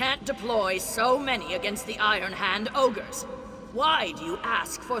 We can't deploy so many against the Iron Hand ogres. Why do you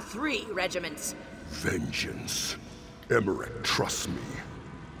ask for 3 regiments? Vengeance. Emmerich trusts me.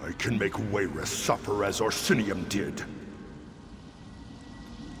 I can make Wayrus suffer as Orsinium did.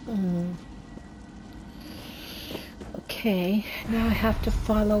 Okay, now I have to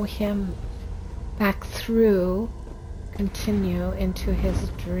follow him back through, continue into his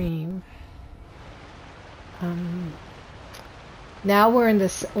dream. Now we're in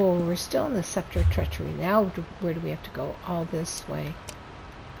this, we're still in the Scepter of Treachery. Now where do we have to go? All this way.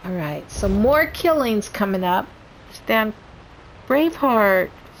 Alright, so more killings coming up. Stand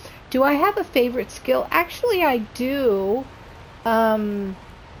Braveheart. Do I have a favorite skill? Actually, I do.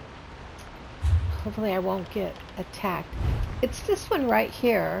 Hopefully I won't get attacked. It's this one right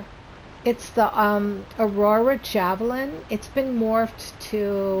here. It's the Aurora Javelin. It's been morphed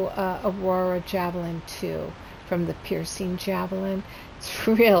to Aurora Javelin 2 from the Piercing Javelin. It's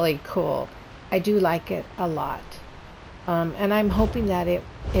really cool. I do like it a lot. And I'm hoping that it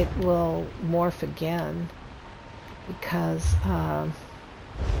will morph again, because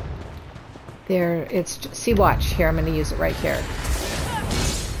see, watch here, I'm going to use it right here.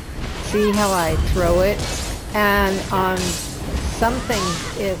 See how I throw it? And on some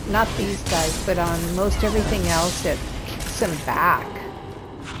things, not these guys, but on most everything else, it kicks them back.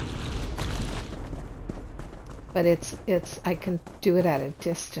 But I can do it at a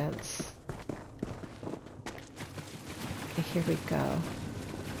distance. Okay, here we go.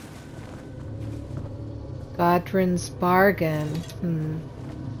 Godrun's Bargain.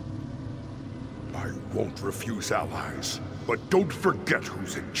 I won't refuse allies, but don't forget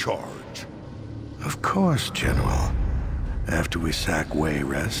who's in charge. Of course, General. After we sack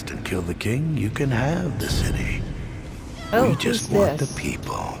Wayrest and kill the king, you can have the city. Oh, we just want the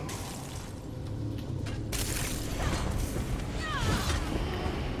people.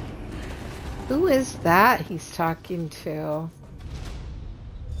 Who is that he's talking to?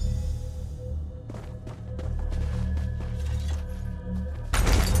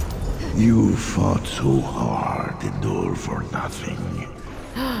 You fought so hard and all for nothing.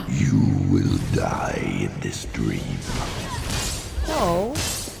 You will die in this dream. No.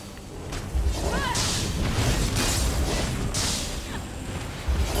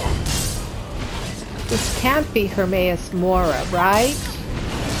 This can't be Hermaeus Mora, right?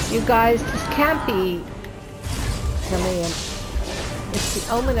 You guys, this can't be Hermaeus. It's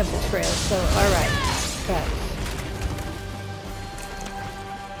the Omen of Betrayal, so alright. But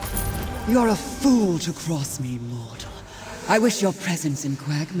you're a fool to cross me, mortal. I wish your presence in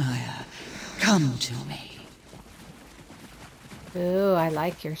Quagmire. Come to me. Ooh, I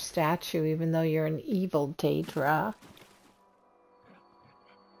like your statue, even though you're an evil Daedra.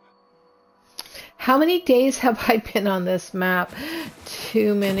 How many days have I been on this map?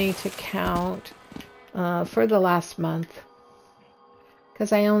 Too many to count. For the last month.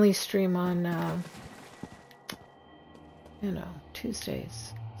 Because I only stream on,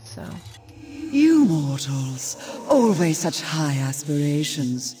 Tuesdays. So. You mortals, always such high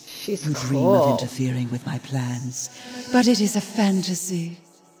aspirations. She's you cool. Dream of interfering with my plans, but it is a fantasy.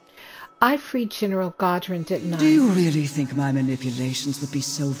 I freed General Godrun, didn't I? Do you really think my manipulations would be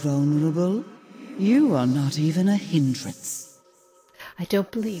so vulnerable? You are not even a hindrance. I don't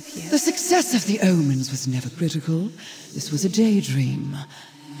believe you. The success of the Omens was never critical. This was a daydream.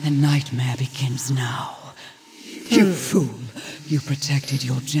 The nightmare begins now. You fool! You protected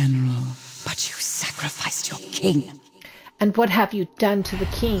your general, but you sacrificed your king. And what have you done to the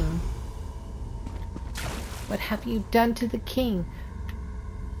king? What have you done to the king?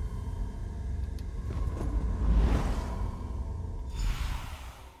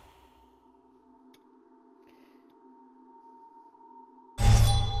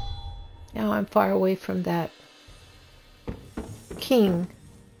 Now I'm far away from that king.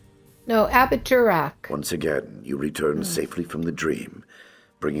 No, Abbot Durak. Once again, you return safely from the dream,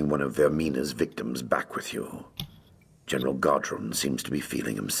 bringing one of Vermina's victims back with you. General Godrun seems to be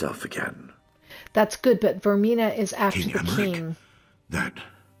feeling himself again. That's good, but Vermina is after King the Emmerich, king.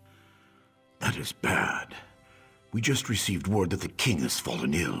 That is bad. We just received word that the king has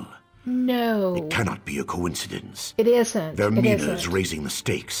fallen ill. No. It cannot be a coincidence. It isn't. Vermina is raising the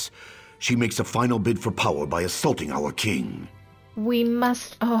stakes. She makes a final bid for power by assaulting our king. We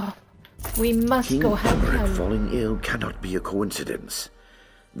must go help Emmerich him. falling ill cannot be a coincidence.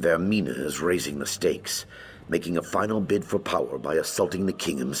 Vermina is raising the stakes, making a final bid for power by assaulting the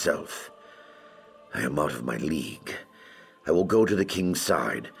king himself. I am out of my league. I will go to the king's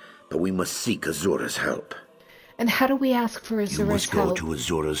side, but we must seek Azura's help. And how do we ask for Azura's help? You must go to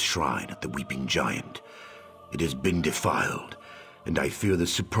Azura's shrine at the Weeping Giant. It has been defiled, and I fear the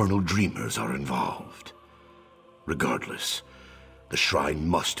supernal dreamers are involved. Regardless, the shrine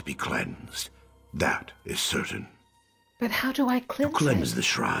must be cleansed. That is certain. But how do I cleanse it? To cleanse the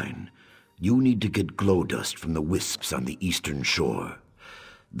shrine, you need to get glow dust from the wisps on the eastern shore.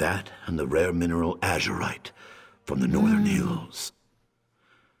 That and the rare mineral azurite from the northern hills.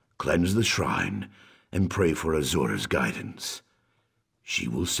 Cleanse the shrine and pray for Azura's guidance. She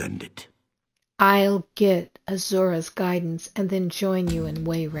will send it. I'll get Azura's guidance and then join you in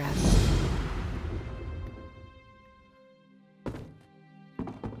Wayrest.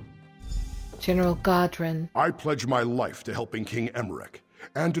 General Godrun. I pledge my life to helping King Emmerich,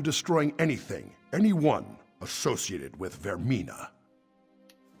 and to destroying anyone associated with Vermina.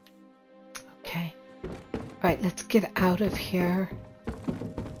 Okay. Alright, let's get out of here.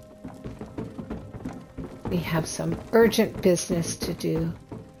 We have some urgent business to do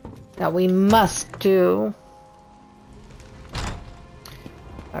that we must do.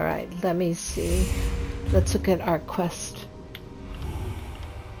 Alright, let me see. Let's look at our quest.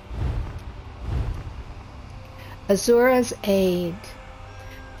 Azuras Aid.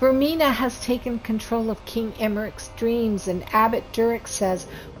 Vermina has taken control of King Emmerich's dreams, and Abbot Durak says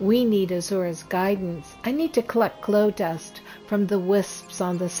we need Azura's guidance. I need to collect glow dust from the wisps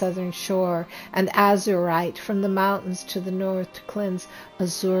on the southern shore and azurite from the mountains to the north to cleanse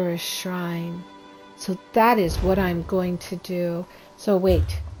Azura's shrine. So that is what I'm going to do. So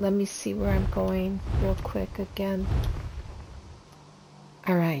wait, let me see where I'm going real quick again.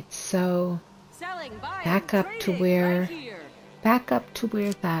 Alright, so back up to where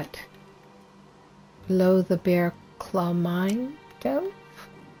that below the Bearclaw Mine delve?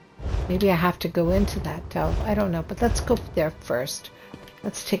 Maybe I have to go into that delve. I don't know, but let's go there first.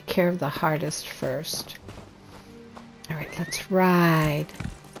 Let's take care of the hardest first. Alright, let's ride.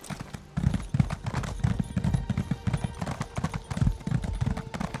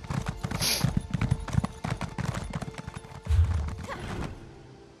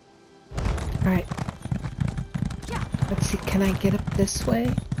 Alright. Let's see, can I get up this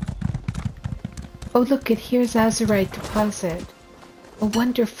way? Oh look, here's Azurite deposit. Oh,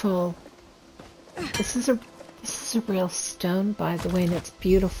 wonderful. This is a real stone, by the way, and it's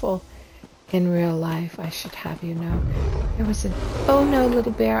beautiful in real life, I should have you know. There was an... Oh no,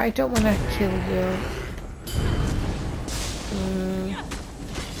 little bear, I don't want to kill you.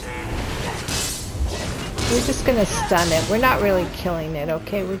 We're just gonna stun it. We're not really killing it,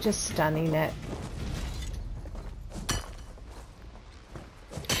 okay? We're just stunning it.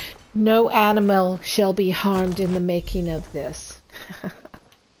 No animal shall be harmed in the making of this.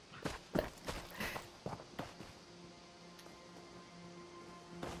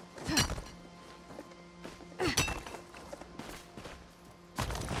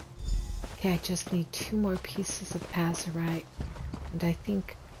 Okay, I just need 2 more pieces of azurite. And I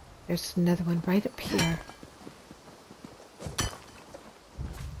think there's another one right up here.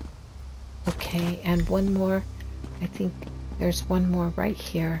 Okay, and one more. I think there's one more right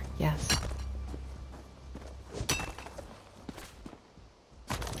here. Yes.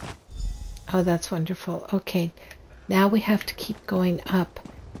 Oh, that's wonderful. Okay, now we have to keep going up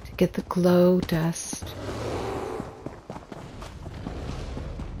to get the glow dust.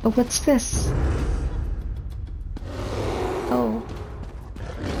 Oh, what's this? Oh.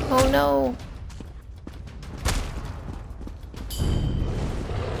 Oh no.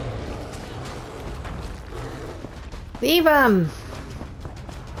 Leave him!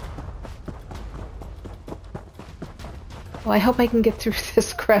 Oh, I hope I can get through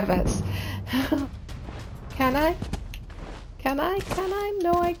this crevice. Can I? Can I? Can I?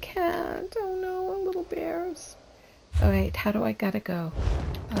 No, I can't. Oh no, little bears. Oh wait, how do I gotta go?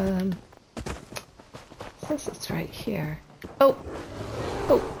 Says it's right here. Oh!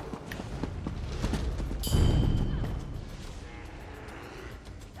 Oh!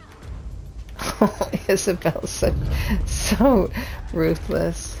 Oh, Isabel's so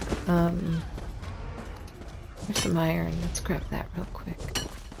ruthless. There's some iron. Let's grab that real quick.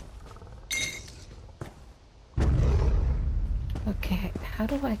 Okay, how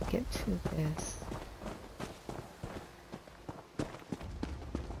do I get to this?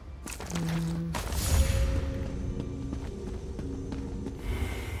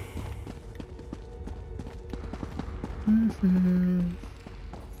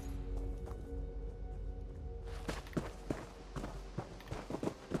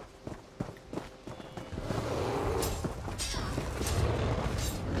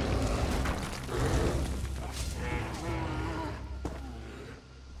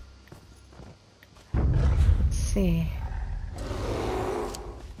 See.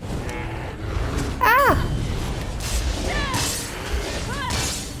 Ah!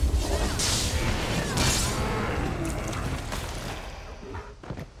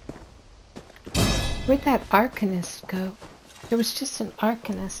 Where'd that Arcanist go? There was just an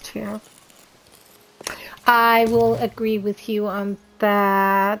Arcanist here. I will agree with you on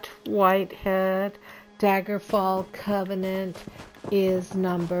that, Whitehead. Daggerfall Covenant is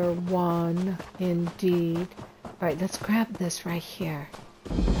number 1, indeed. Alright, let's grab this right here.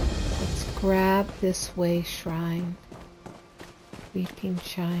 Let's grab this way shrine. Weeping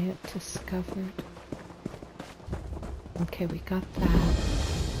Giant discovered. Okay, we got that.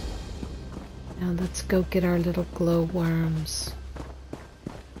 Now let's go get our little glow worms.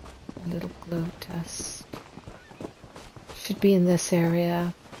 Little glow dust. Should be in this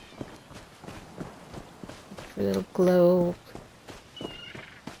area. Look for little glow.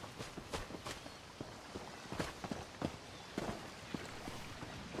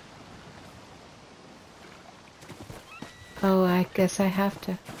 Oh, I guess I have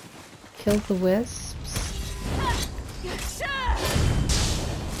to kill the wisps.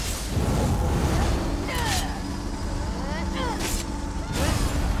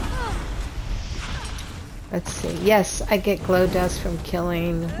 Let's see. Yes, I get glow dust from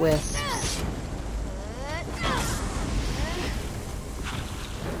killing wisps.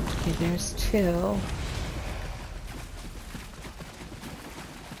 Okay, there's 2.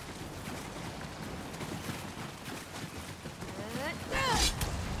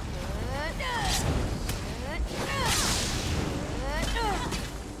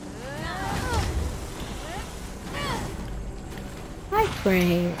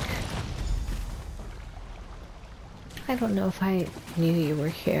 Frank. I don't know if I knew you were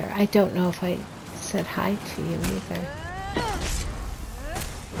here. I don't know if I said hi to you either.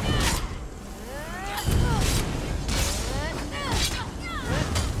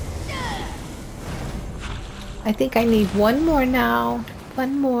 I think I need one more now.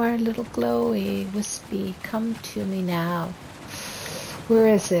 One more little glowy wispy. Come to me now. Where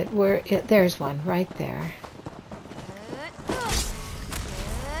is it? There's one right there.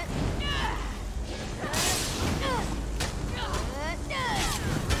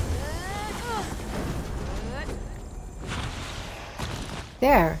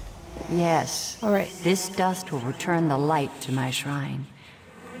 There. Yes. All right. This dust will return the light to my shrine.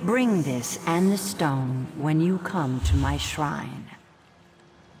 Bring this and the stone when you come to my shrine.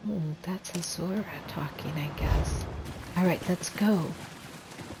 That's Azura talking, I guess. All right, let's go.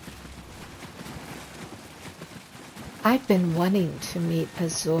 I've been wanting to meet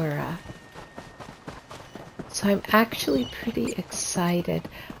Azura, so I'm actually pretty excited.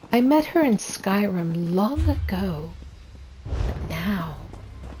 I met her in Skyrim long ago, but now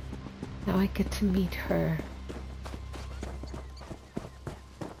I get to meet her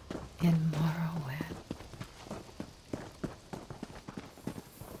in Morrowind.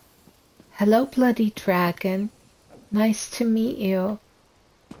 Hello, Bloody Dragon. Nice to meet you.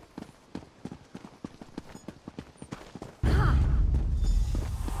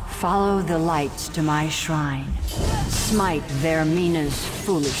 Follow the lights to my shrine. Smite Vermina's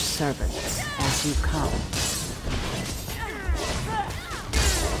foolish servants as you come.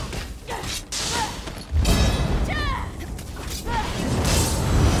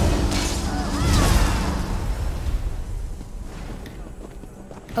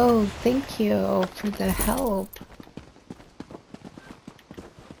 Oh, thank you for the help.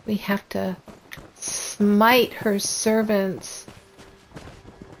 We have to smite her servants.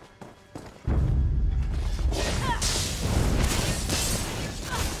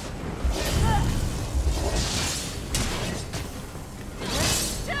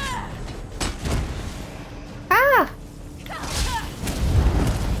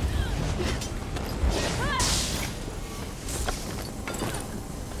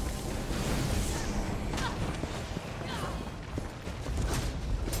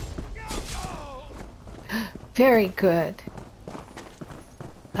 Very good.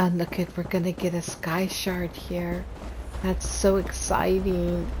 And look at, we're gonna get a sky shard here. That's so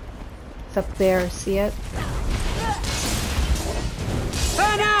exciting. It's up there, see it?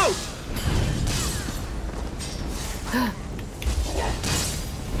 Fan out!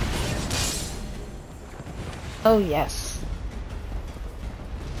 Oh yes.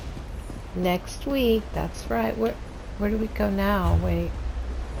 Next week, that's right. Where do we go now? Wait.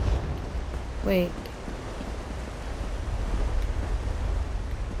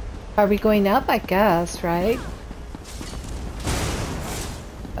 Are we going up? I guess, right?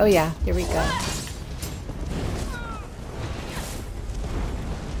 Oh yeah, here we go.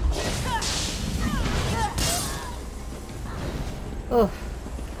 Oh.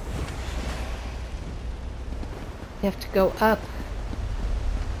 You have to go up.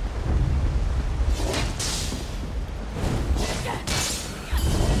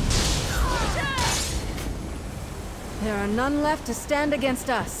 There are none left to stand against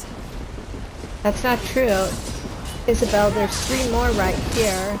us. That's not true. Isabel, there's 3 more right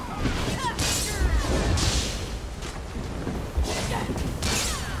here.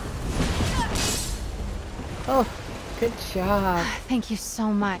 Oh, good job. Thank you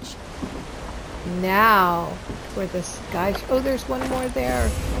so much. Now, where this guy... Oh, there's one more there.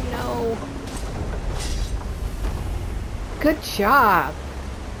 Oh, no. Good job.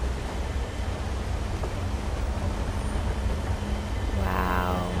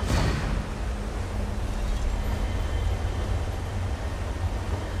 Wow.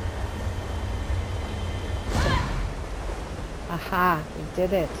 Aha, we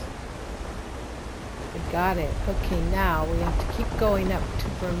did it. We got it. Okay, now we have to keep going up to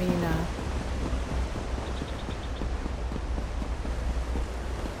Vermina.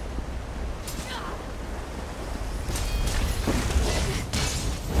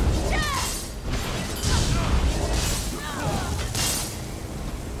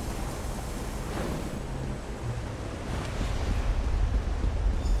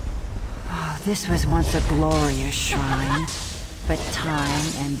 This was once a glorious shrine, but time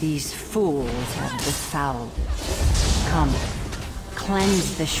and these fools have befouled it. Come,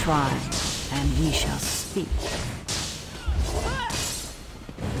 cleanse the shrine, and we shall speak.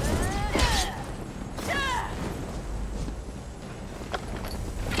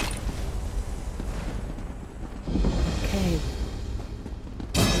 Okay.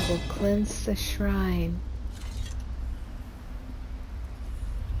 We will cleanse the shrine.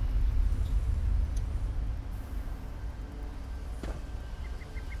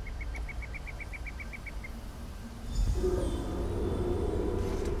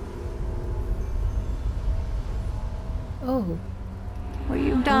 Oh. Well,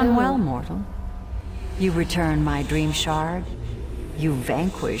 you've done well, mortal. You returned my dream shard, you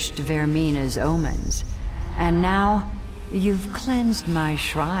vanquished Vermina's omens, and now you've cleansed my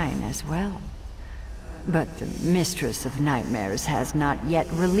shrine as well. But the Mistress of Nightmares has not yet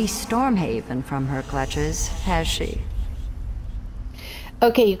released Stormhaven from her clutches, has she?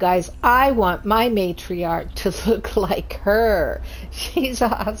 Okay, you guys, I want my matriarch to look like her. She's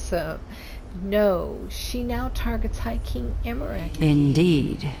awesome. No, she now targets High King Emmerich.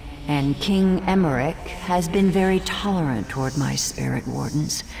 Indeed, and King Emmerich has been very tolerant toward my spirit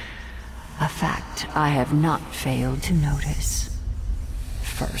wardens. A fact I have not failed to notice.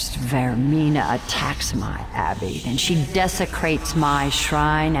 First, Vermina attacks my abbey, then she desecrates my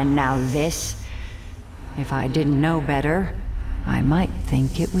shrine, and now this? If I didn't know better, I might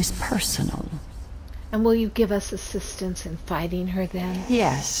think it was personal. And will you give us assistance in fighting her then?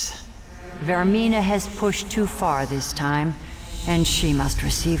 Yes. Vermina has pushed too far this time, and she must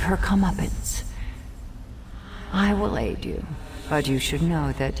receive her comeuppance. I will aid you, but you should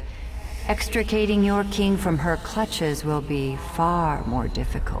know that extricating your king from her clutches will be far more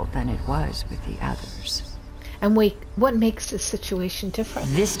difficult than it was with the others. And wait, what makes this situation different?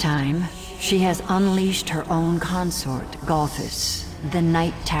 This time, she has unleashed her own consort, Galthus, the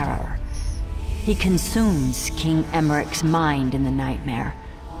Night Terror. He consumes King Emmerich's mind in the nightmare,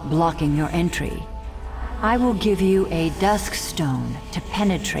 blocking your entry. I will give you a dusk stone to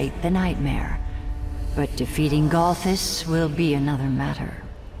penetrate the nightmare, but defeating Galthus will be another matter.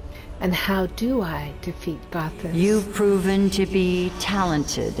 And how do I defeat Galthus? You've proven to be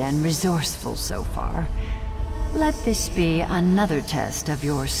talented and resourceful so far. Let this be another test of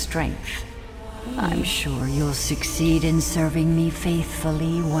your strength. I'm sure you'll succeed in serving me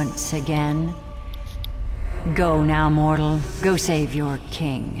faithfully once again. Go now, mortal. Go save your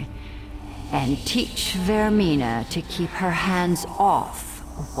king. And teach Vermina to keep her hands off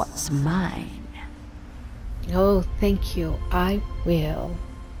of what's mine. Oh, thank you. I will.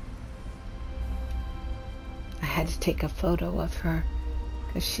 I had to take a photo of her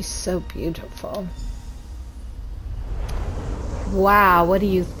because she's so beautiful. Wow, what do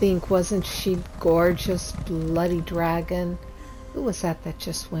you think? Wasn't she gorgeous? Bloody dragon. Who was that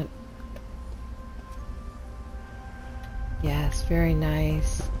just went? Yes, very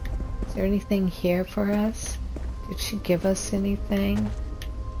nice. Is there anything here for us? Did she give us anything?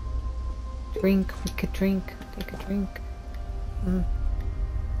 Drink, we could drink. Take a drink.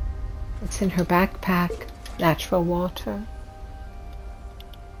 What's in her backpack? Natural water.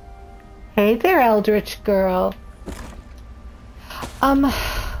 Hey there, Eldritch girl.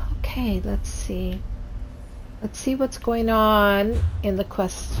 Okay, let's see. Let's see what's going on in the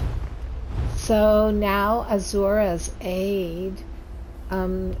quest. So now Azuras Aid.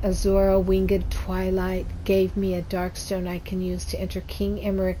 Azura Winged Twilight gave me a dark stone I can use to enter King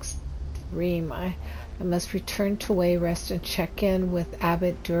Emmerich's dream. I must return to Wayrest and check in with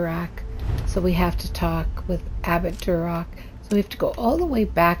Abbot Durak. So we have to talk with Abbot Durak. So we have to go all the way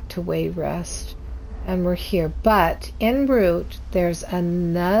back to Wayrest. And we're here. But en route, there's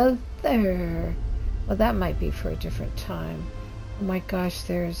another... Well, that might be for a different time. Oh my gosh,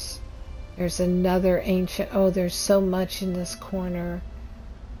 there's another ancient... Oh, there's so much in this corner.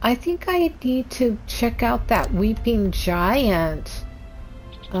 I think I need to check out that Weeping Giant.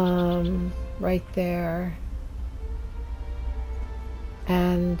 Right there.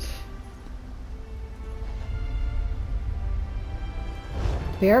 And...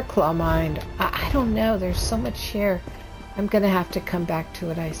 Bearclaw Mine. I don't know. There's so much here. I'm going to have to come back to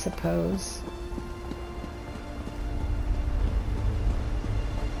it, I suppose.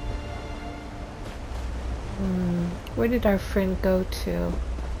 Where did our friend go to? Is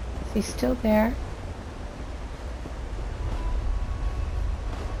he still there?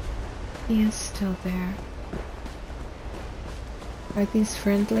 He is still there. Are these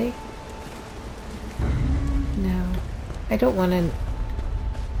friendly? No. I don't want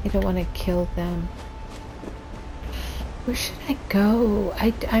to kill them. Where should I go?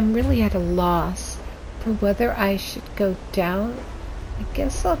 I'm really at a loss for whether I should go down. I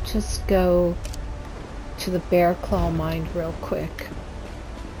guess I'll just go to the Bearclaw Mine real quick.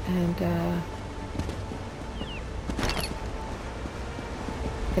 And,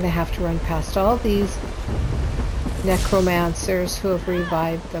 gonna have to run past all these necromancers who have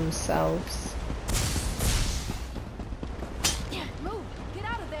revived themselves. Move! Get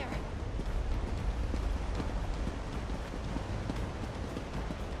out of there!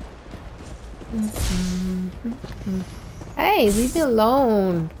 Hey, leave me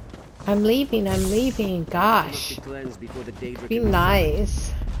alone. I'm leaving. Gosh. Be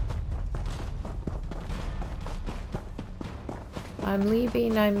nice. I'm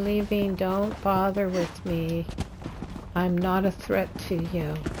leaving. Don't bother with me. I'm not a threat to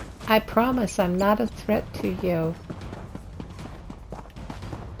you. I promise I'm not a threat to you.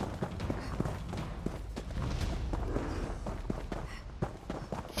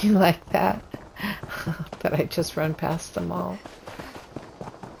 You like that? That I just run past them all.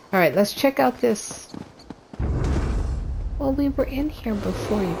 Alright, let's check out this. Well, we were in here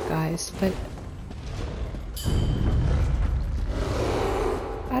before, you guys, but...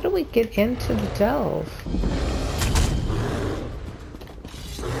 How do we get into the delve?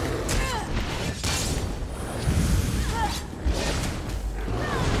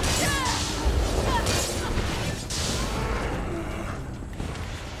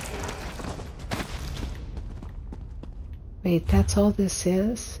 Wait, that's all this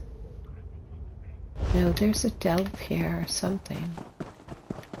is? No, there's a delve here or something.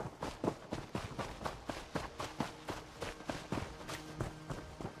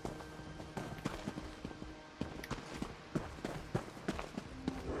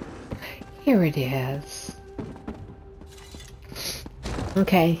 Here it is.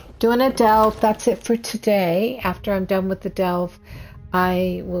 Okay, doing a delve. That's it for today. After I'm done with the delve,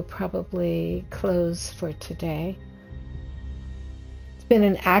 I will probably close for today. It's been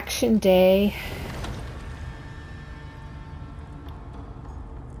an action day.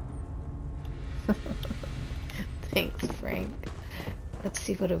 Thanks, Frank. Let's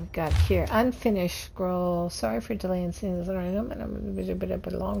see what we've got here. Unfinished scroll. Sorry for delaying things. A bit of a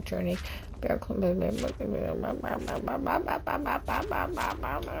long journey.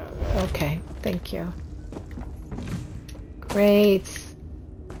 Okay, thank you. Great.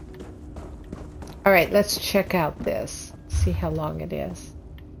 All right, let's check out this. See how long it is.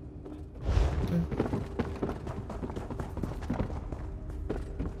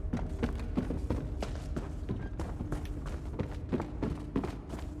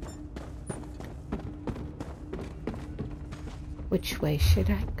 Which way should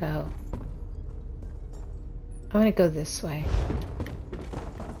I go? I'm gonna go this way.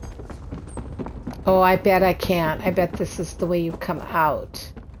 Oh, I bet I can't. I bet this is the way you come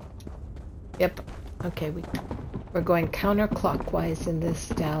out. Yep. Okay, we're going counterclockwise in this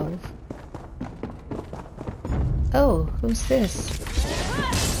delve. Oh, who's this?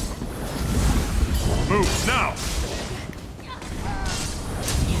 Move now!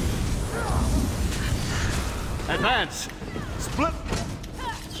 Advance! Split!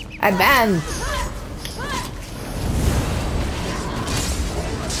 Advance!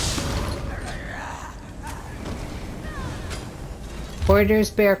 Borders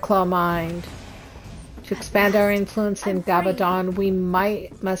Bearclaw Mine. To expand our influence in Gavadon, we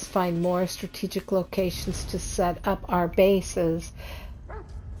must find more strategic locations to set up our bases.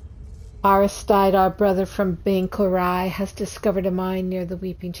 Aristide, our brother from Bankorai, has discovered a mine near the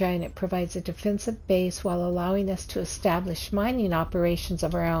Weeping Giant. It provides a defensive base while allowing us to establish mining operations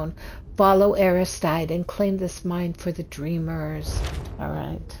of our own. Follow Aristide and claim this mine for the Dreamers.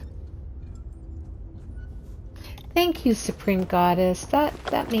 Alright. Thank you, Supreme Goddess.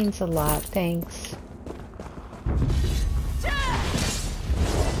 That means a lot. Thanks.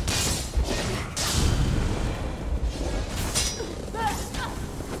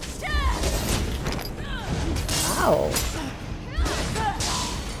 Wow.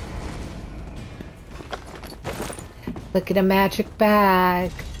 Look at a magic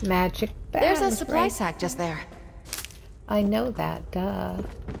bag. Magic bag. There's a supply sack just there. I know that, duh.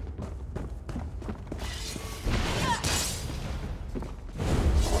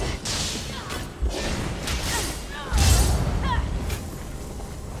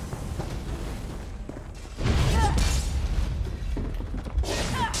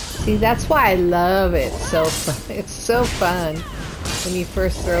 See, that's why I love it. So fun. It's so fun when you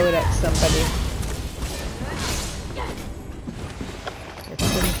first throw it at somebody. It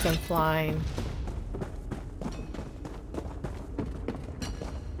sends them flying.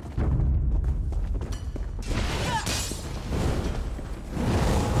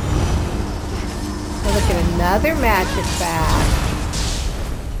 Oh, look at another magic bag.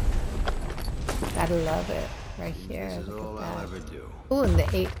 Gotta love it. Right here. This is all I'll ever do. Oh, and the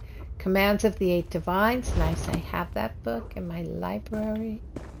 8 Commands of the 8 Divines. Nice, I have that book in my library.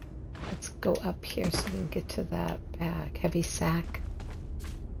 Let's go up here so we can get to that bag. Heavy sack.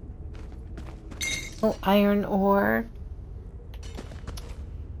 Oh, iron ore.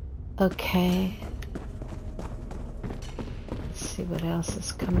 Okay. Let's see what else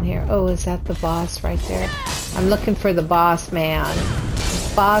is coming here. Oh, is that the boss right there? I'm looking for the boss man.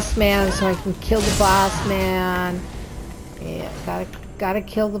 Boss man, so I can kill the boss man. Yeah, gotta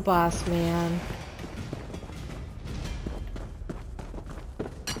kill the boss man.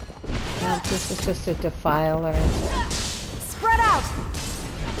 No, this is just a defiler. Spread out.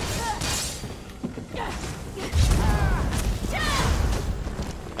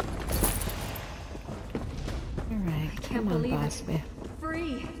 All right, come on, boss man.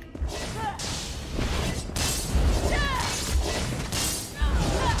 Free.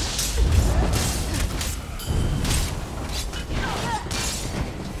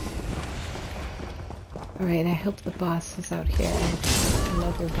 Alright, I hope the boss is out here.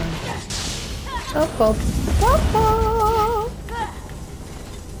 Another one. Oh,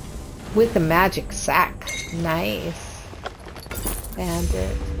 with the magic sack. Nice.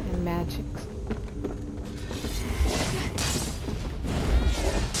 Bandit and magic.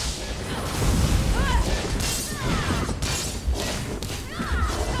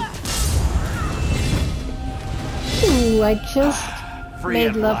 Ooh, I just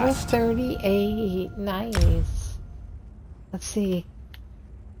made level 38. Nice. Let's see.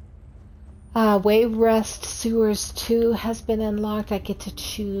 Wave Rest Sewers 2 has been unlocked. I get to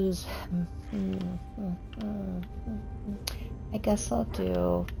choose. I guess I'll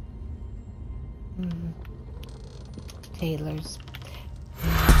do Taylor's.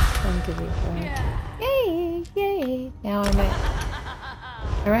 Yay! Yay! Now I'm at.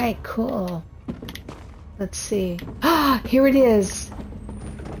 Alright, cool. Let's see. Ah, here it is.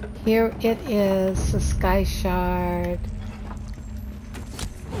 Here it is, the Sky Shard.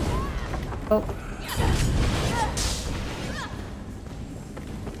 Oh.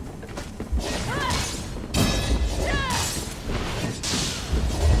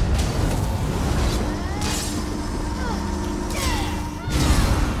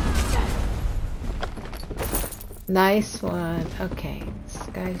 Nice one. Okay,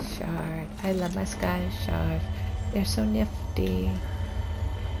 Sky Shard. I love my Sky Shard. They're so nifty.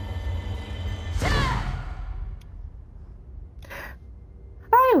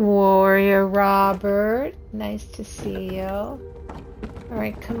 Hi, Warrior Robert. Nice to see you.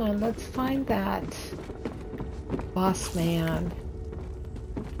 Alright, come on, let's find that Boss man.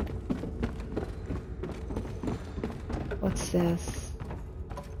 What's this?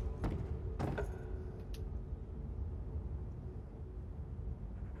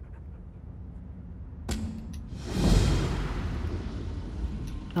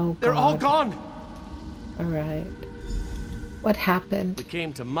 Oh, they're all gone! All right. What happened? We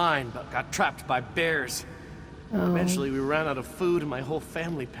came to mine, but got trapped by bears. Oh. Eventually we ran out of food and my whole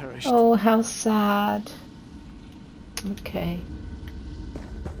family perished. Oh, how sad. Okay.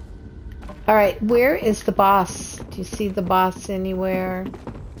 Alright, where is the boss? Do you see the boss anywhere?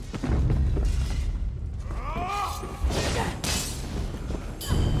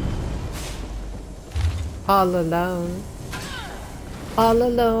 All alone. All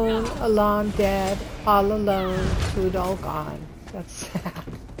alone, alone, dead. All alone, food all gone. That's sad.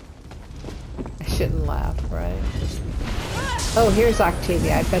 I shouldn't laugh, right? Oh, here's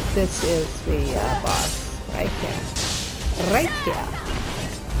Octavia. I bet this is the boss. Right here. Right here.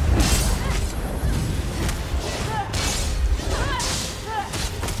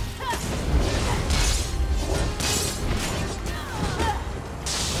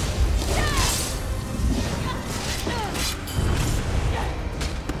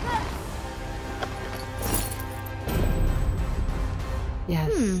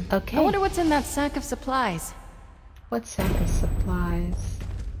 Yes. Okay. I wonder what's in that sack of supplies. What sack of supplies?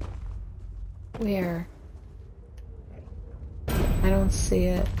 Where? I don't see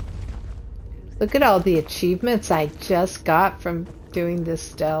it. Look at all the achievements I just got from doing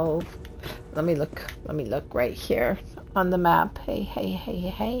this delve. Let me look right here on the map. Hey, hey, hey,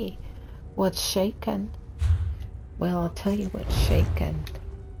 hey. What's shaken? Well, I'll tell you what's shaken.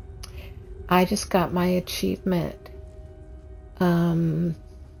 I just got my achievement.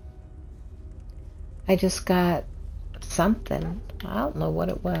 I just got something. I don't know what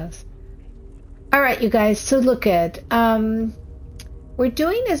it was. Alright, you guys, so look at, we're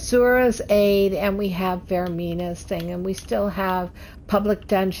doing Azuras Aid, and we have Vermina's thing, and we still have Public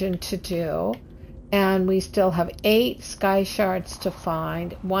Dungeon to do, and we still have 8 Sky Shards to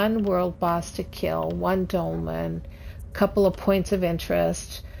find, 1 World Boss to kill, 1 Dolmen, a couple of points of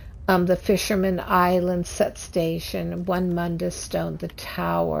interest, the Fisherman Island set station, 1 Mundus Stone, the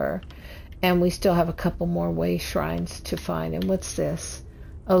tower, and we still have a couple more way shrines to find. And what's this?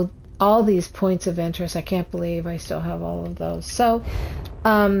 Oh, all these points of interest. I can't believe I still have all of those. So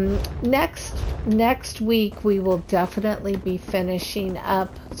next week we will definitely be finishing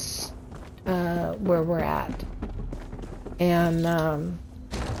up where we're at, and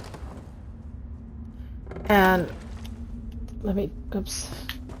let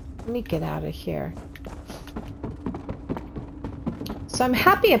me get out of here. So I'm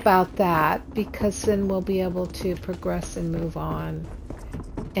happy about that, because then we'll be able to progress and move on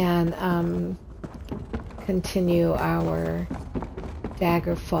and continue our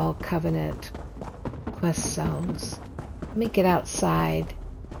Daggerfall Covenant quest zones. Let me get outside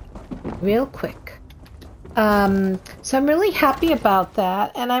real quick. So I'm really happy about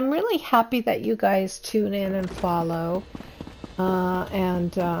that, and I'm really happy that you guys tune in and follow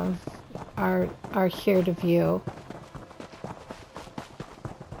and are here to view.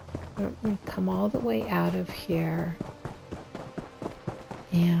 Let me come all the way out of here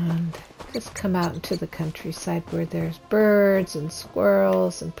and just come out into the countryside where there's birds and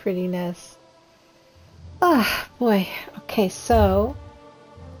squirrels and prettiness. Ah, boy. Okay, so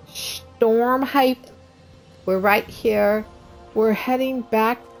Stormhaven. We're right here. We're heading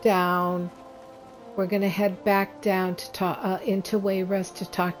back down. We're going to head back down to talk into Wayrest to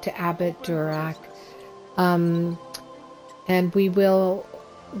talk to Abbot Durak. And we will.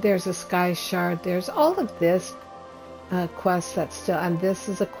 There's a Sky Shard. There's all of this quest that's still, and this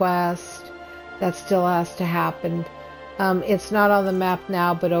is a quest that still has to happen. It's not on the map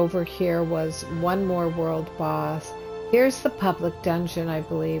now, but over here was 1 more world boss. Here's the public dungeon, I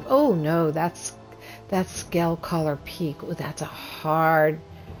believe. Oh no, that's Skullcaller Peak. Oh, that's a hard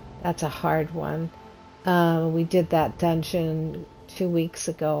one. We did that dungeon 2 weeks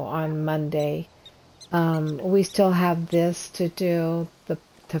ago on Monday. We still have this to do,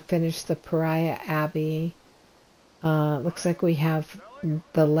 to finish the Pariah Abbey. Looks like we have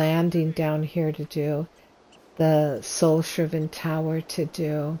the landing down here to do, the Soul Shriven Tower to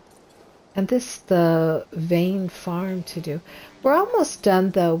do, and the Vein Farm to do. We're almost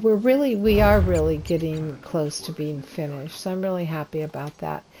done though. We are really getting close to being finished, so I'm really happy about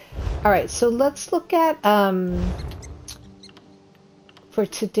that. Alright, so let's look at for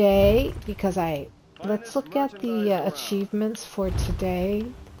today, because let's look at the achievements for today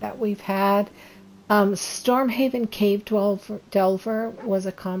that we've had. Stormhaven Cave Delver was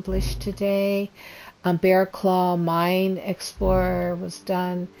accomplished today. Bearclaw Mine Explorer was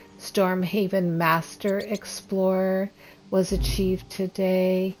done. Stormhaven Master Explorer was achieved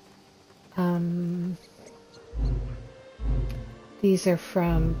today. These are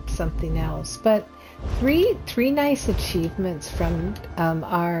from something else, but three nice achievements from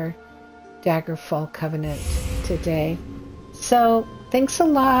our Daggerfall Covenant today. So thanks a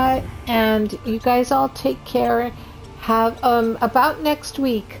lot, and you guys all take care. Have about next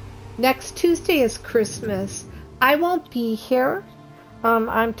week. Next Tuesday is Christmas. I won't be here.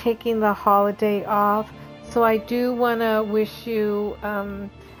 I'm taking the holiday off, so I do want to wish you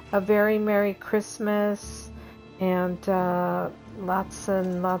a very Merry Christmas and lots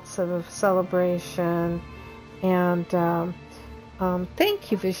and lots of celebration. And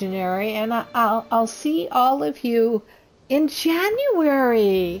thank you, Visionary. And I'll see all of you in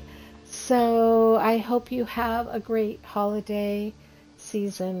January. So I hope you have a great holiday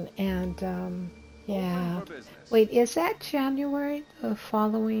season. And yeah. Wait, is that January, the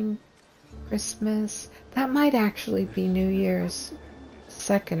following Christmas? That might actually be New Year's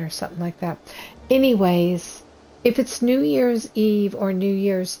 2nd or something like that. Anyways, if it's New Year's Eve or New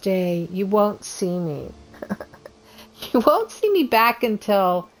Year's Day, you won't see me. You won't see me back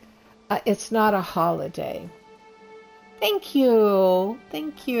until it's not a holiday. Thank you.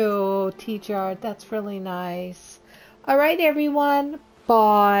 Thank you, T-Jar. That's really nice. All right, everyone.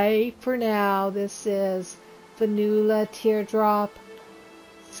 Bye for now. This is Finola Teardrop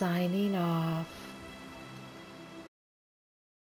signing off.